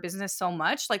over to our business so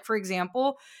much. Like, for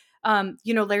example,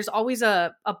 there's always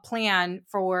a plan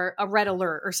for a red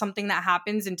alert or something that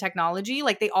happens in technology.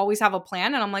 Like they always have a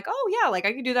plan. And I'm like, oh yeah, like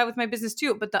I could do that with my business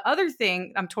too. But the other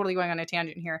thing, I'm totally going on a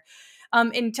tangent here.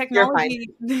 In technology,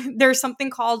 there's something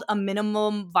called a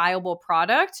minimum viable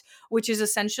product, which is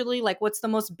essentially like what's the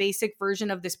most basic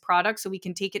version of this product so we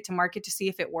can take it to market to see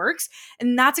if it works.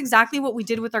 And that's exactly what we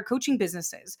did with our coaching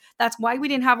businesses. That's why we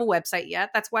didn't have a website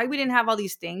yet. That's why we didn't have all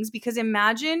these things, because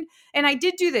imagine, and I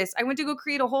did do this. I went to go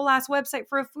create a whole ass website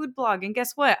for a food blog. And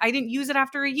guess what? I didn't use it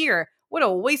after a year. What a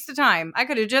waste of time. I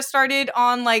could have just started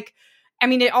on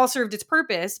it all served its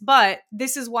purpose, but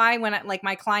this is why when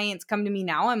my clients come to me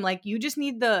now, I'm like, you just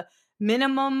need the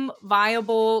minimum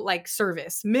viable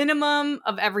service, minimum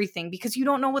of everything, because you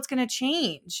don't know what's going to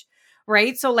change,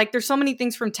 right? So there's so many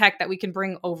things from tech that we can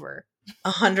bring over.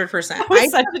 100%.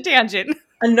 Such a tangent.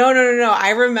 No. I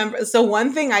remember. So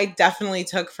one thing I definitely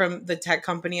took from the tech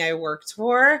company I worked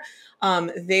for,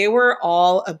 they were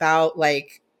all about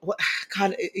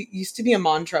God, it used to be a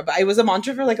mantra, but it was a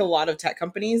mantra for a lot of tech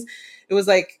companies. It was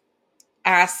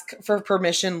ask for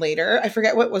permission later. I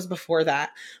forget what was before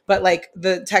that, but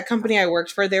the tech company I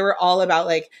worked for, they were all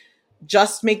about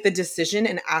just make the decision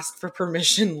and ask for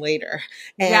permission later.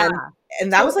 And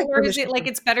that was or is it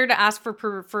it's better to ask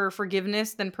for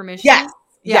forgiveness than permission? Yes.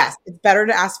 Yeah. Yes, it's better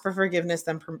to ask for forgiveness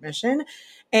than permission.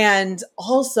 And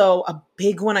also a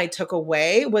big one I took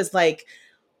away was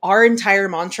our entire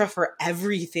mantra for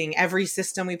everything, every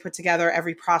system we put together,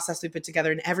 every process we put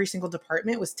together in every single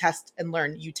department was test and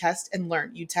learn. You test and learn,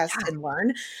 you test and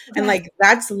learn. And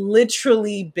that's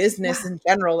literally business in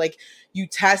general. You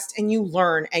test and you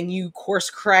learn and you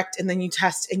course correct, and then you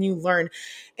test and you learn.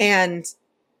 And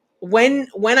when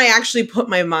I actually put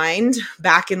my mind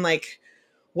back in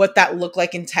what that looked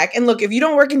like in tech, and look, if you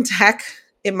don't work in tech,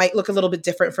 it might look a little bit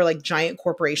different for giant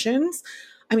corporations.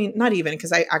 I mean, not even,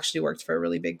 because I actually worked for a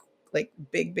really big,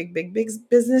 big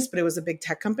business, but it was a big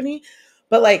tech company.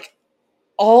 But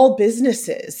all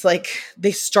businesses, like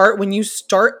they start when you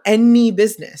start any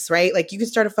business, right? Like you can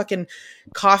start a fucking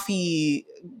coffee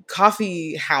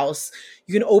house.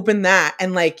 You can open that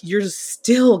and like you're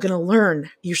still gonna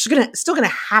learn. You're still gonna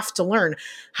have to learn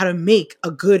how to make a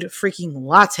good freaking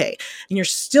latte. And you're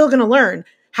still gonna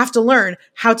have to learn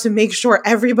how to make sure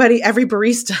every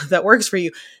barista that works for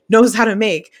you knows how to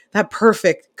make that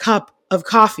perfect cup of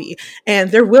coffee.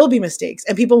 And there will be mistakes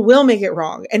and people will make it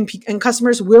wrong. And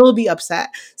customers will be upset.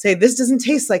 Say, this doesn't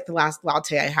taste like the last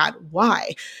latte I had.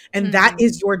 Why? And that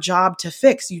is your job to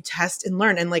fix. You test and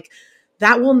learn. And like,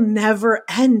 that will never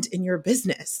end in your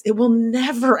business. It will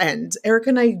never end. Erica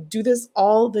and I do this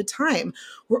all the time.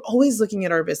 We're always looking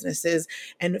at our businesses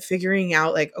and figuring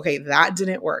out like, okay, that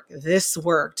didn't work. This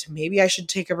worked. Maybe I should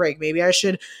take a break. Maybe I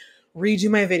should redo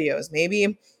my videos.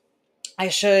 Maybe I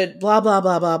should blah, blah,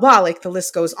 blah, blah, blah. Like the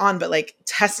list goes on, but like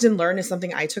test and learn is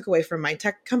something I took away from my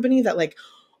tech company that like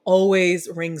always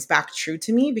rings back true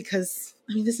to me because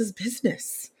I mean, this is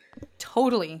business.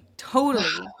 Totally.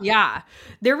 Yeah.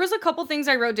 There was a couple things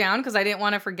I wrote down because I didn't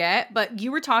want to forget, but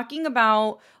you were talking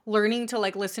about learning to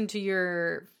like listen to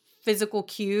your physical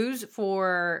cues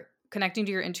for connecting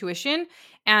to your intuition.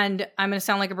 And I'm going to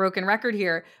sound like a broken record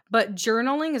here, but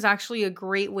journaling is actually a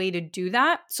great way to do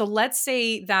that. So let's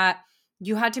say that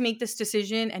you had to make this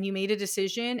decision and you made a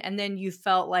decision and then you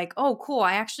felt like, oh, cool,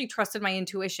 I actually trusted my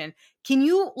intuition. Can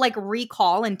you like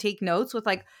recall and take notes with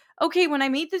like, okay, when I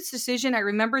made this decision, I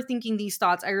remember thinking these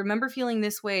thoughts. I remember feeling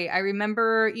this way. I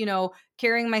remember,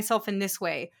 carrying myself in this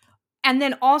way. And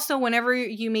then also whenever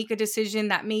you make a decision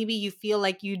that maybe you feel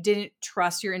like you didn't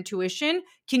trust your intuition,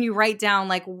 can you write down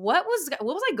like, what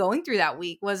was I going through that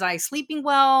week? Was I sleeping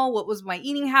well? What was my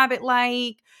eating habit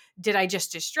like? Did I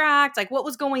just distract? Like what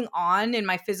was going on in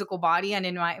my physical body and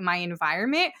in my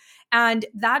environment? And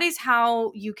that is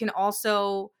how you can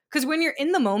also, because when you're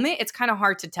in the moment, it's kind of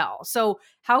hard to tell. So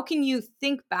how can you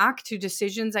think back to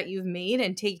decisions that you've made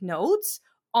and take notes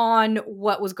on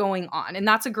what was going on? And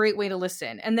that's a great way to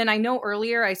listen. And then I know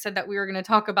earlier I said that we were going to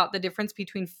talk about the difference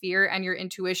between fear and your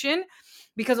intuition,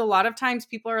 because a lot of times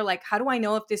people are like, how do I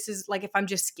know if this is like, if I'm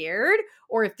just scared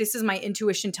or if this is my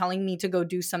intuition telling me to go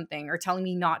do something or telling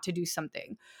me not to do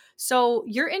something? So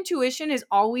your intuition is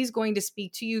always going to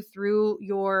speak to you through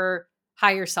your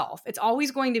higher self. It's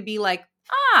always going to be like,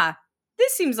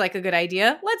 this seems like a good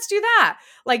idea. Let's do that.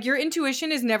 Like your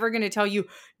intuition is never going to tell you,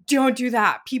 don't do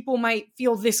that. People might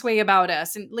feel this way about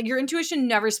us. And like your intuition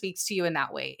never speaks to you in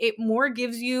that way. It more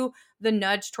gives you the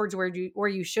nudge towards where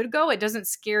you should go. It doesn't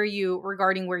scare you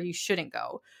regarding where you shouldn't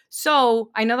go. So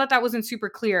I know that wasn't super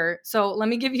clear. So let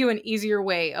me give you an easier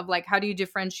way of like, how do you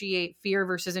differentiate fear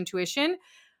versus intuition?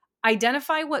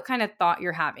 Identify what kind of thought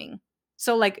you're having.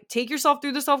 So like take yourself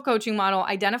through the self-coaching model,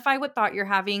 identify what thought you're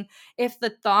having. If the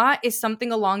thought is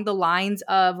something along the lines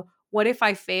of, what if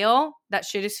I fail? That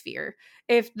shit is fear.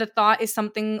 If the thought is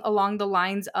something along the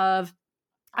lines of,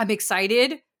 I'm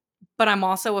excited, but I'm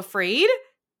also afraid,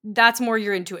 that's more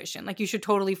your intuition. Like you should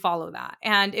totally follow that.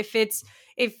 And if the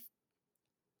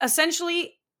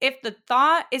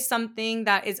thought is something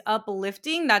that is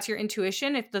uplifting, that's your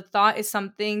intuition. If the thought is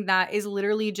something that is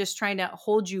literally just trying to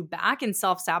hold you back and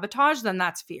self-sabotage, then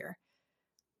that's fear.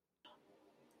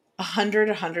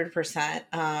 100%.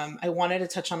 I wanted to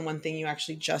touch on one thing you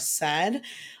actually just said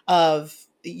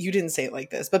you didn't say it like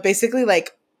this, but basically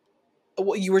like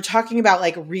what you were talking about,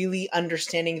 like really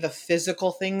understanding the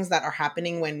physical things that are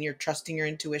happening when you're trusting your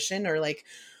intuition, or like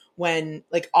when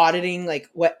like auditing, like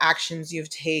what actions you've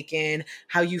taken,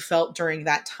 how you felt during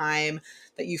that time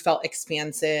that you felt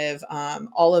expansive,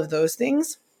 all of those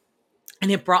things. And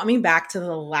it brought me back to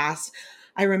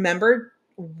I remember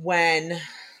when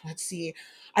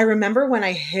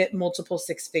I hit multiple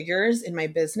six figures in my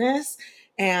business,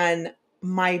 and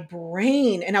my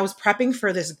brain, and I was prepping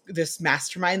for this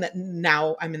mastermind that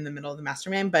now I'm in the middle of the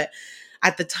mastermind, but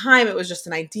at the time it was just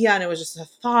an idea and it was just a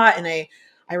thought. And I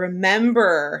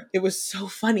remember it was so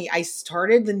funny. I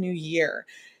started the new year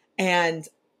and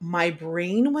my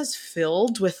brain was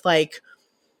filled with like,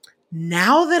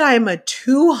 now that I'm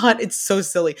it's so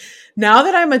silly. Now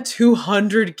that I'm a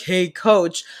 200K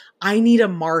coach, I need to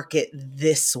market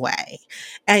this way,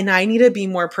 and I need to be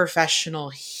more professional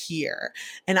here,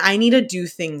 and I need to do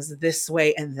things this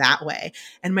way and that way.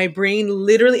 And my brain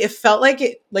literally, it felt like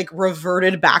it like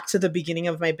reverted back to the beginning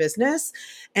of my business.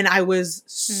 And I was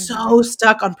so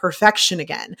stuck on perfection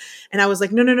again. And I was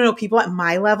like, no, people at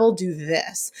my level do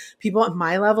this. People at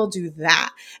my level do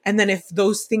that. And then if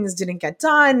those things didn't get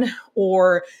done,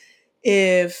 or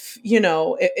if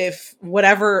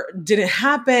whatever didn't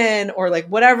happen, or like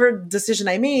whatever decision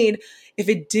I made, if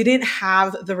it didn't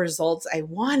have the results I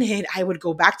wanted, I would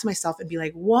go back to myself and be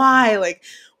like, why? Like,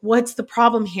 what's the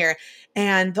problem here?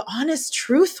 And the honest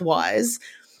truth was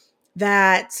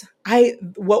that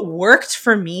what worked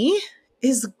for me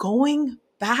is going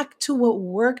back to what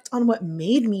worked on what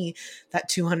made me that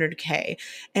 200K.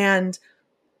 And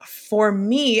for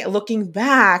me, looking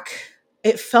back,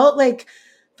 it felt like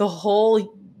the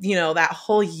whole, that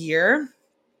whole year,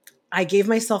 I gave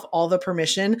myself all the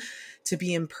permission to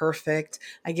be imperfect.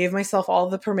 I gave myself all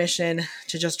the permission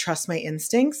to just trust my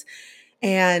instincts.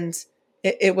 And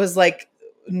it was like,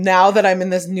 now that I'm in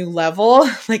this new level,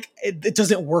 like it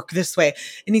doesn't work this way.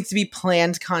 It needs to be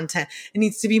planned content. It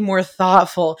needs to be more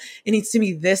thoughtful. It needs to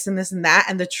be this and this and that.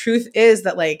 And the truth is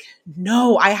that like,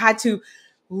 no, I had to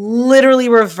literally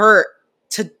revert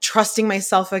to trusting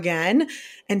myself again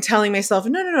and telling myself,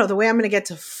 no, the way I'm going to get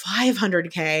to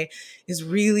 500K is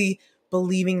really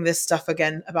believing this stuff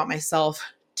again about myself,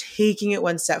 taking it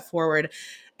one step forward.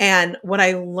 And what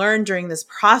I learned during this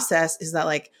process is that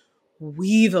like,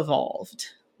 we've evolved.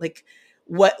 Like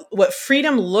what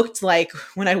freedom looked like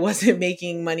when I wasn't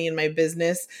making money in my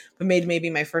business, but made maybe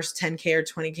my first 10K or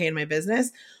 20K in my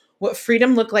business, what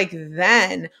freedom looked like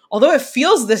then, although it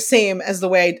feels the same as the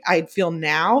way I feel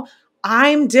now,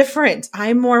 I'm different.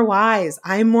 I'm more wise.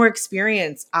 I'm more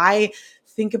experienced. I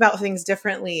think about things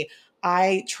differently.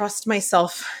 I trust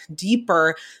myself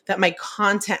deeper that my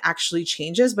content actually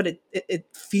changes, but it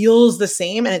feels the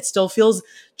same and it still feels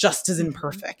just as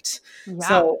imperfect. Yeah.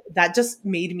 So that just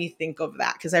made me think of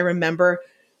that because I remember,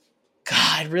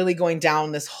 God, really going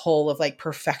down this hole of like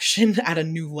perfection at a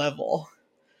new level.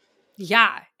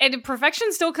 Yeah. And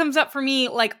perfection still comes up for me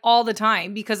like all the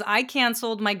time because I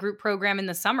canceled my group program in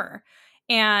the summer.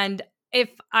 And if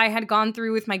I had gone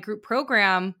through with my group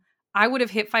program, I would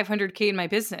have hit 500K in my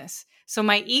business. So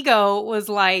my ego was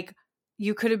like,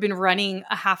 you could have been running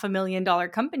a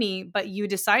 $500,000 company, but you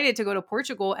decided to go to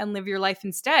Portugal and live your life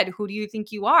instead. Who do you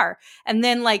think you are? And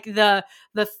then like the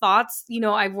thoughts,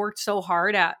 I've worked so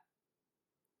hard at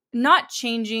not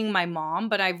changing my mom,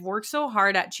 but I've worked so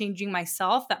hard at changing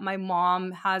myself that my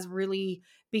mom has really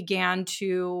began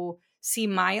to see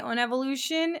my own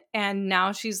evolution. And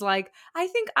now she's like, I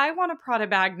think I want a Prada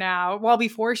bag now. While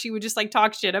before she would just like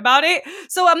talk shit about it.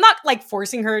 So I'm not like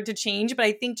forcing her to change, but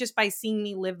I think just by seeing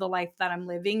me live the life that I'm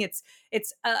living, it's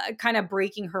kind of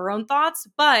breaking her own thoughts.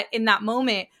 But in that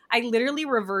moment, I literally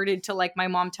reverted to like my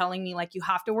mom telling me like, you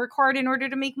have to work hard in order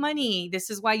to make money.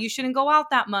 This is why you shouldn't go out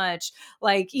that much.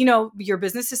 Like, your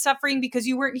business is suffering because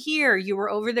you weren't here. You were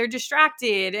over there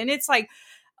distracted. And it's like,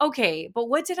 okay, but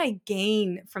what did I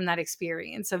gain from that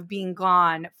experience of being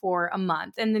gone for a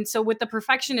month? And then so with the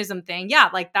perfectionism thing,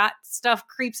 yeah, like that stuff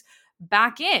creeps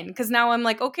back in because now I'm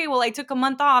like, okay, well, I took a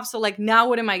month off. So like, now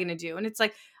what am I going to do? And it's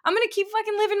like, I'm going to keep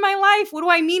fucking living my life. What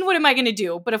do I mean? What am I going to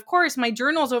do? But of course, my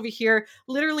journal's over here.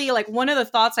 Literally, like one of the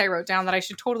thoughts I wrote down that I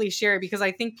should totally share because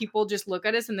I think people just look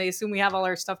at us and they assume we have all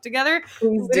our stuff together.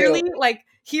 Please literally, do. like,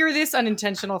 hear this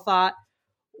unintentional thought.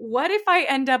 What if I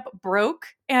end up broke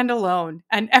and alone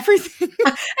and everything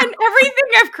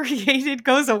I've created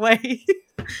goes away?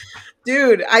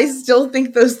 Dude, I still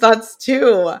think those thoughts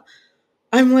too.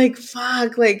 I'm like,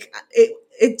 fuck, like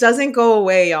it doesn't go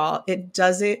away, y'all. It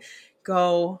doesn't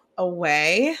go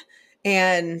away.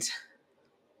 And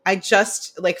I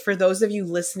just like, for those of you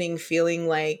listening, feeling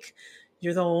like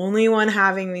you're the only one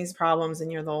having these problems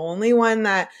and you're the only one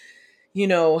that,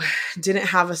 didn't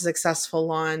have a successful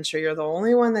launch, or you're the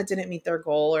only one that didn't meet their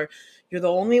goal, or you're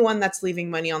the only one that's leaving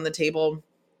money on the table.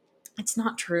 It's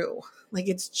not true. Like,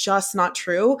 it's just not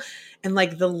true. And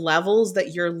like the levels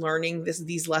that you're learning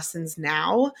these lessons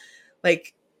now,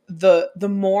 like the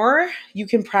more you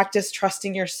can practice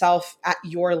trusting yourself at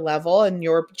your level and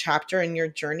your chapter and your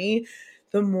journey,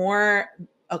 the more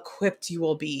equipped you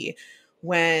will be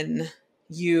when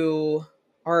you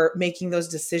are making those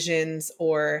decisions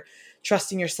or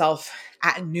trusting yourself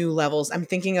at new levels. I'm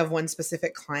thinking of one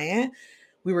specific client.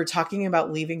 We were talking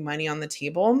about leaving money on the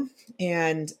table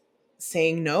and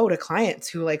saying no to clients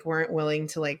who like weren't willing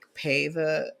to like pay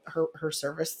her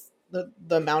service, the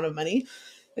amount of money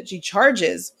that she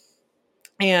charges.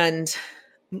 And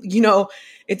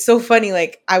it's so funny.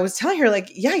 Like I was telling her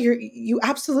like, yeah, you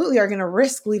absolutely are going to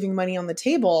risk leaving money on the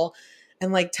table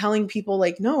and like telling people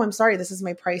like, no, I'm sorry, this is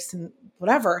my price and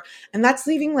whatever. And that's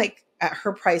leaving like at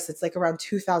her price, it's like around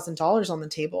 $2,000 on the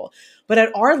table. But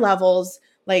at our levels,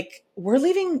 like we're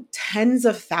leaving tens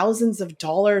of thousands of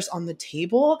dollars on the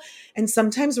table. And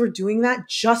sometimes we're doing that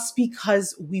just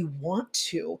because we want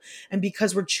to, and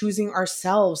because we're choosing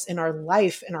ourselves and our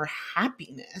life and our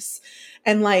happiness.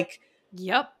 And like,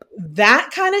 Yep.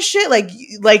 That kind of shit, like,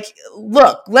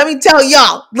 look, let me tell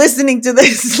y'all listening to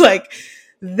this, like,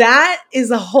 that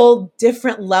is a whole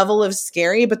different level of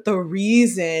scary. But the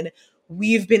reason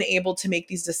we've been able to make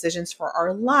these decisions for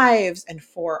our lives and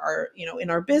for our, in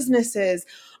our businesses,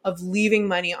 of leaving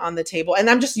money on the table, and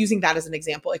I'm just using that as an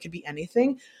example, it could be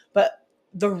anything, but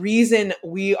the reason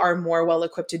we are more well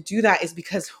equipped to do that is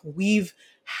because we've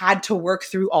had to work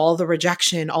through all the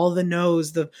rejection, all the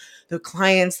no's, the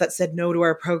clients that said no to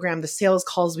our program, the sales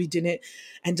calls we didn't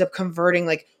end up converting.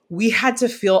 Like, we had to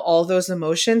feel all those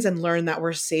emotions and learn that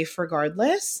we're safe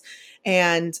regardless.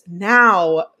 And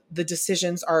now the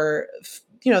decisions are,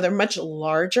 they're much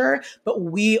larger, but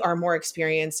we are more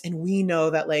experienced, and we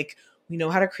know that, like, we know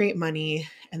how to create money,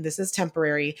 and this is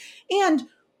temporary, and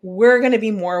we're going to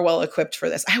be more well equipped for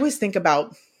this. I always think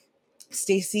about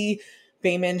Stacy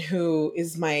Bayman, who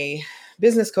is my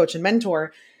business coach and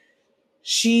mentor.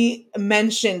 She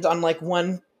mentioned on like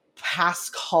one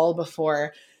past call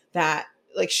before that,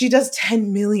 like, she does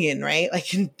 10 million, right?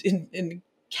 Like in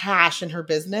cash in her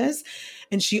business.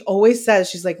 And she always says,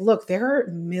 she's like, look, there are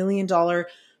 $1 million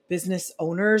business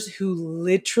owners who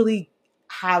literally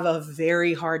have a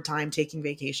very hard time taking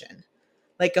vacation,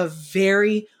 like a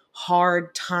very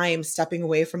hard time stepping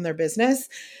away from their business.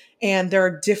 And there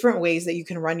are different ways that you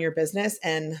can run your business.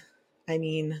 And I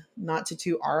mean, not to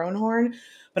toot our own horn,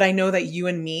 but I know that you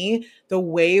and me, the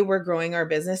way we're growing our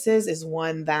businesses is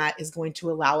one that is going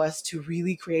to allow us to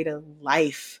really create a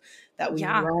life that we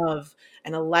love,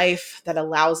 and a life that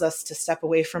allows us to step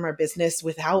away from our business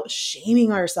without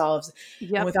shaming ourselves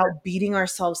and without beating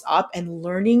ourselves up, and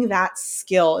learning that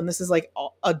skill. And this is like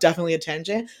definitely a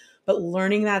tangent, but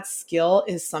learning that skill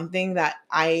is something that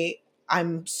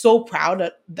I'm so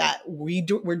proud that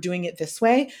we're doing it this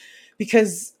way,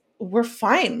 because we're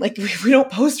fine. Like, we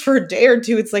don't post for a day or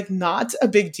two. It's like not a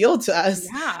big deal to us.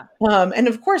 Yeah. And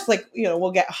of course, like,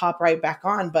 we'll hop right back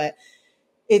on, but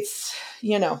it's,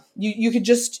 you could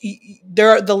just, there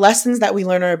are the lessons that we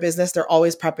learn in our business. They're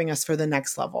always prepping us for the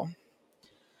next level.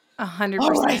 100%. All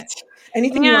right.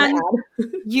 Anything you want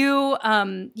to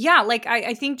add? Like,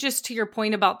 I think just to your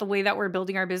point about the way that we're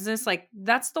building our business, like,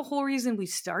 that's the whole reason we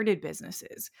started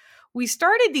businesses. We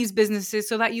started these businesses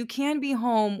so that you can be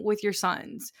home with your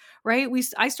sons, right?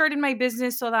 I started my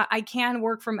business so that I can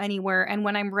work from anywhere. And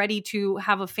when I'm ready to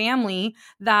have a family,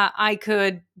 that I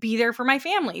could be there for my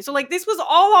family. So, like, this was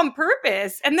all on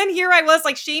purpose. And then here I was,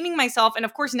 like, shaming myself. And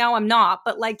of course now I'm not,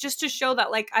 but, like, just to show that,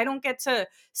 like, I don't get to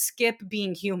skip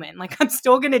being human. Like, I'm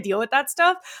still going to deal with that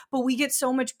stuff, but we get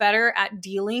so much better at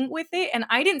dealing with it. And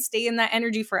I didn't stay in that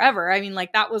energy forever. I mean,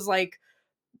 like, that was like,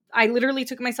 I literally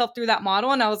took myself through that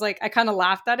model, and I was like, I kind of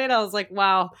laughed at it. I was like,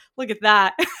 wow, look at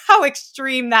that. How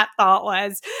extreme that thought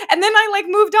was. And then I, like,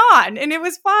 moved on, and it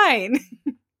was fine.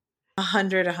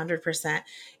 100%.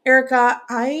 Erica,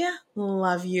 I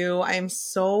love you. I'm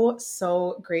so,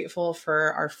 so grateful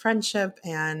for our friendship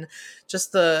and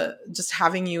just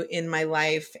having you in my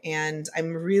life. And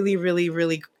I'm really, really,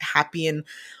 really happy and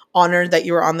honored that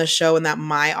you were on the show and that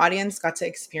my audience got to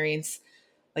experience,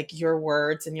 like, your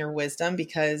words and your wisdom,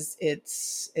 because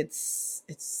it's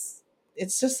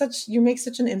just you make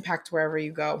such an impact wherever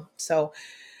you go. So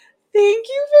thank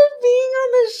you for being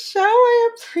on the show. I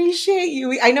appreciate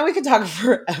you. I know we could talk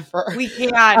forever. We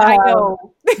can, I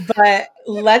know. But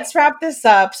let's wrap this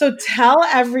up. So tell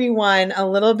everyone a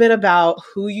little bit about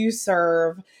who you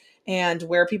serve and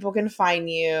where people can find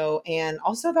you, and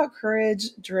also about Courage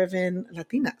Driven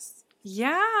Latinas.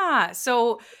 Yeah.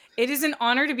 So it is an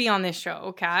honor to be on this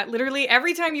show, Kat. Literally,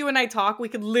 every time you and I talk, we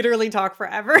could literally talk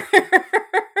forever.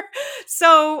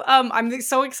 So I'm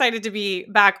so excited to be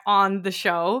back on the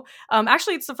show.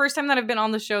 Actually, it's the first time that I've been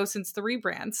on the show since the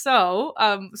rebrand. So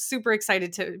super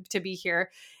excited to be here.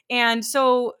 And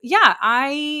so, yeah,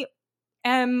 I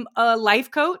am a life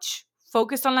coach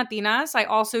focused on Latinas. I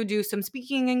also do some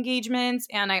speaking engagements,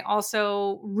 and I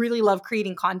also really love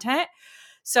creating content.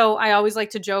 So I always like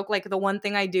to joke, like, the one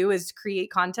thing I do is create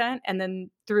content. And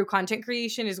then through content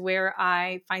creation is where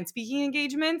I find speaking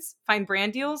engagements, find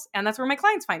brand deals, and that's where my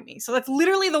clients find me. So that's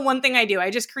literally the one thing I do. I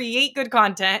just create good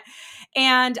content,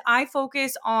 and I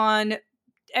focus on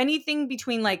anything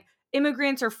between, like,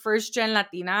 immigrants or first-gen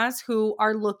Latinas who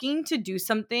are looking to do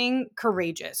something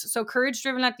courageous. So Courage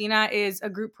Driven Latina is a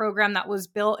group program that was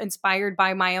built inspired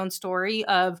by my own story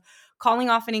of calling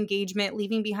off an engagement,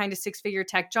 leaving behind a 6-figure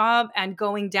tech job, and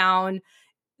going down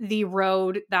the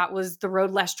road that was the road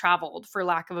less traveled, for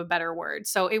lack of a better word.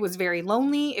 So it was very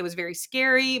lonely, it was very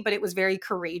scary, but it was very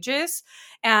courageous,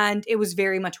 and it was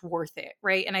very much worth it,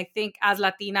 right? And I think as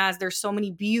Latinas, there's so many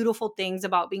beautiful things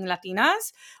about being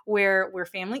Latinas, where we're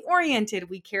family oriented,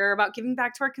 we care about giving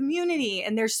back to our community,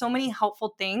 and there's so many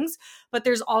helpful things, but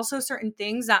there's also certain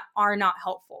things that are not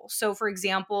helpful. So for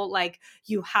example, like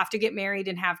you have to get married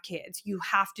and have kids, you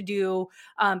have to do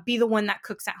be the one that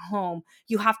cooks at home,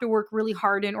 you have to work really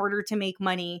hard in order to make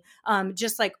money,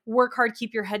 just like work hard,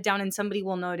 keep your head down, and somebody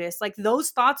will notice. Like those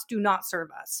thoughts do not serve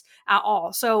us at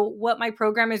all. So what my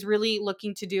program is really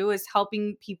looking to do is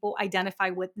helping people identify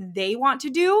what they want to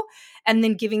do, and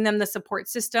then giving them the support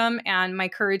system and my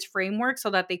courage framework so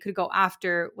that they could go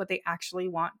after what they actually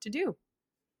want to do.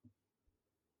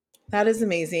 That is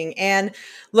amazing. And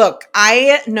look,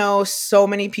 I know so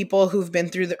many people who've been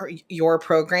through your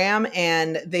program,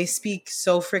 and they speak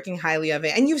so freaking highly of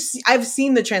it. And I've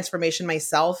seen the transformation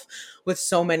myself with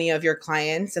so many of your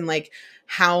clients, and like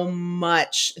how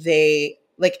much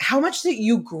that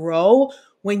you grow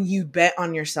when you bet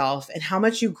on yourself, and how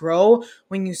much you grow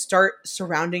when you start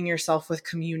surrounding yourself with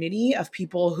community of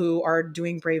people who are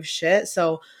doing brave shit.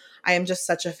 So I am just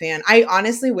such a fan. I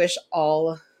honestly wish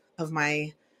all of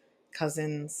my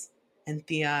cousins and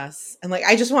tias, and like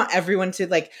I just want everyone to,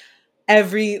 like,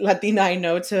 every Latina I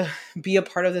know to be a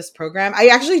part of this program. I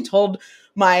actually told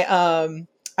my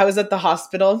I was at the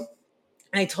hospital,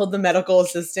 and I told the medical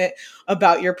assistant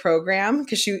about your program,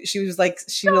 because she was like,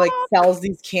 she like sells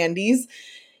these candies,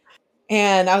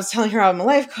 and I was telling her I'm a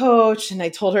life coach, and I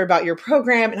told her about your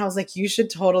program, and I was like, you should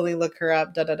totally look her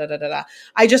up. Da da da da da da.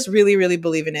 I just really, really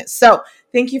believe in it. So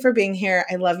thank you for being here.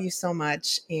 I love you so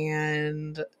much.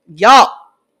 And y'all,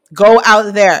 go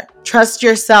out there, trust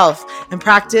yourself, and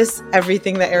practice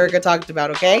everything that Erica talked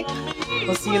about, okay?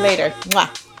 We'll see you later. Mwah.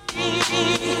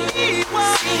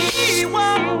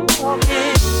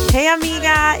 Hey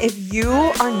amiga, if you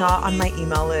are not on my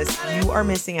email list, you are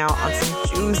missing out on some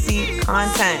juicy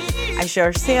content. I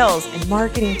share sales and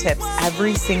marketing tips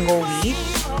every single week.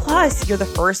 Plus, you're the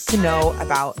first to know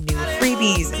about new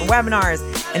freebies and webinars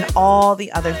and all the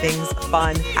other things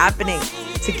fun happening.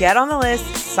 To get on the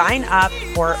list, sign up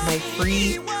for my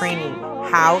free training,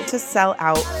 How to Sell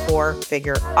Out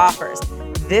 4-Figure Offers.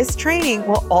 This training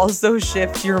will also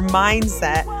shift your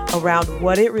mindset around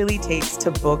what it really takes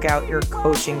to book out your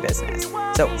coaching business.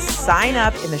 So sign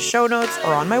up in the show notes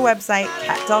or on my website,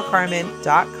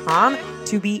 katdelcarmen.com,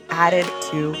 to be added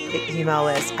to the email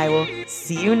list. I will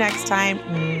see you next time.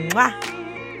 Mwah.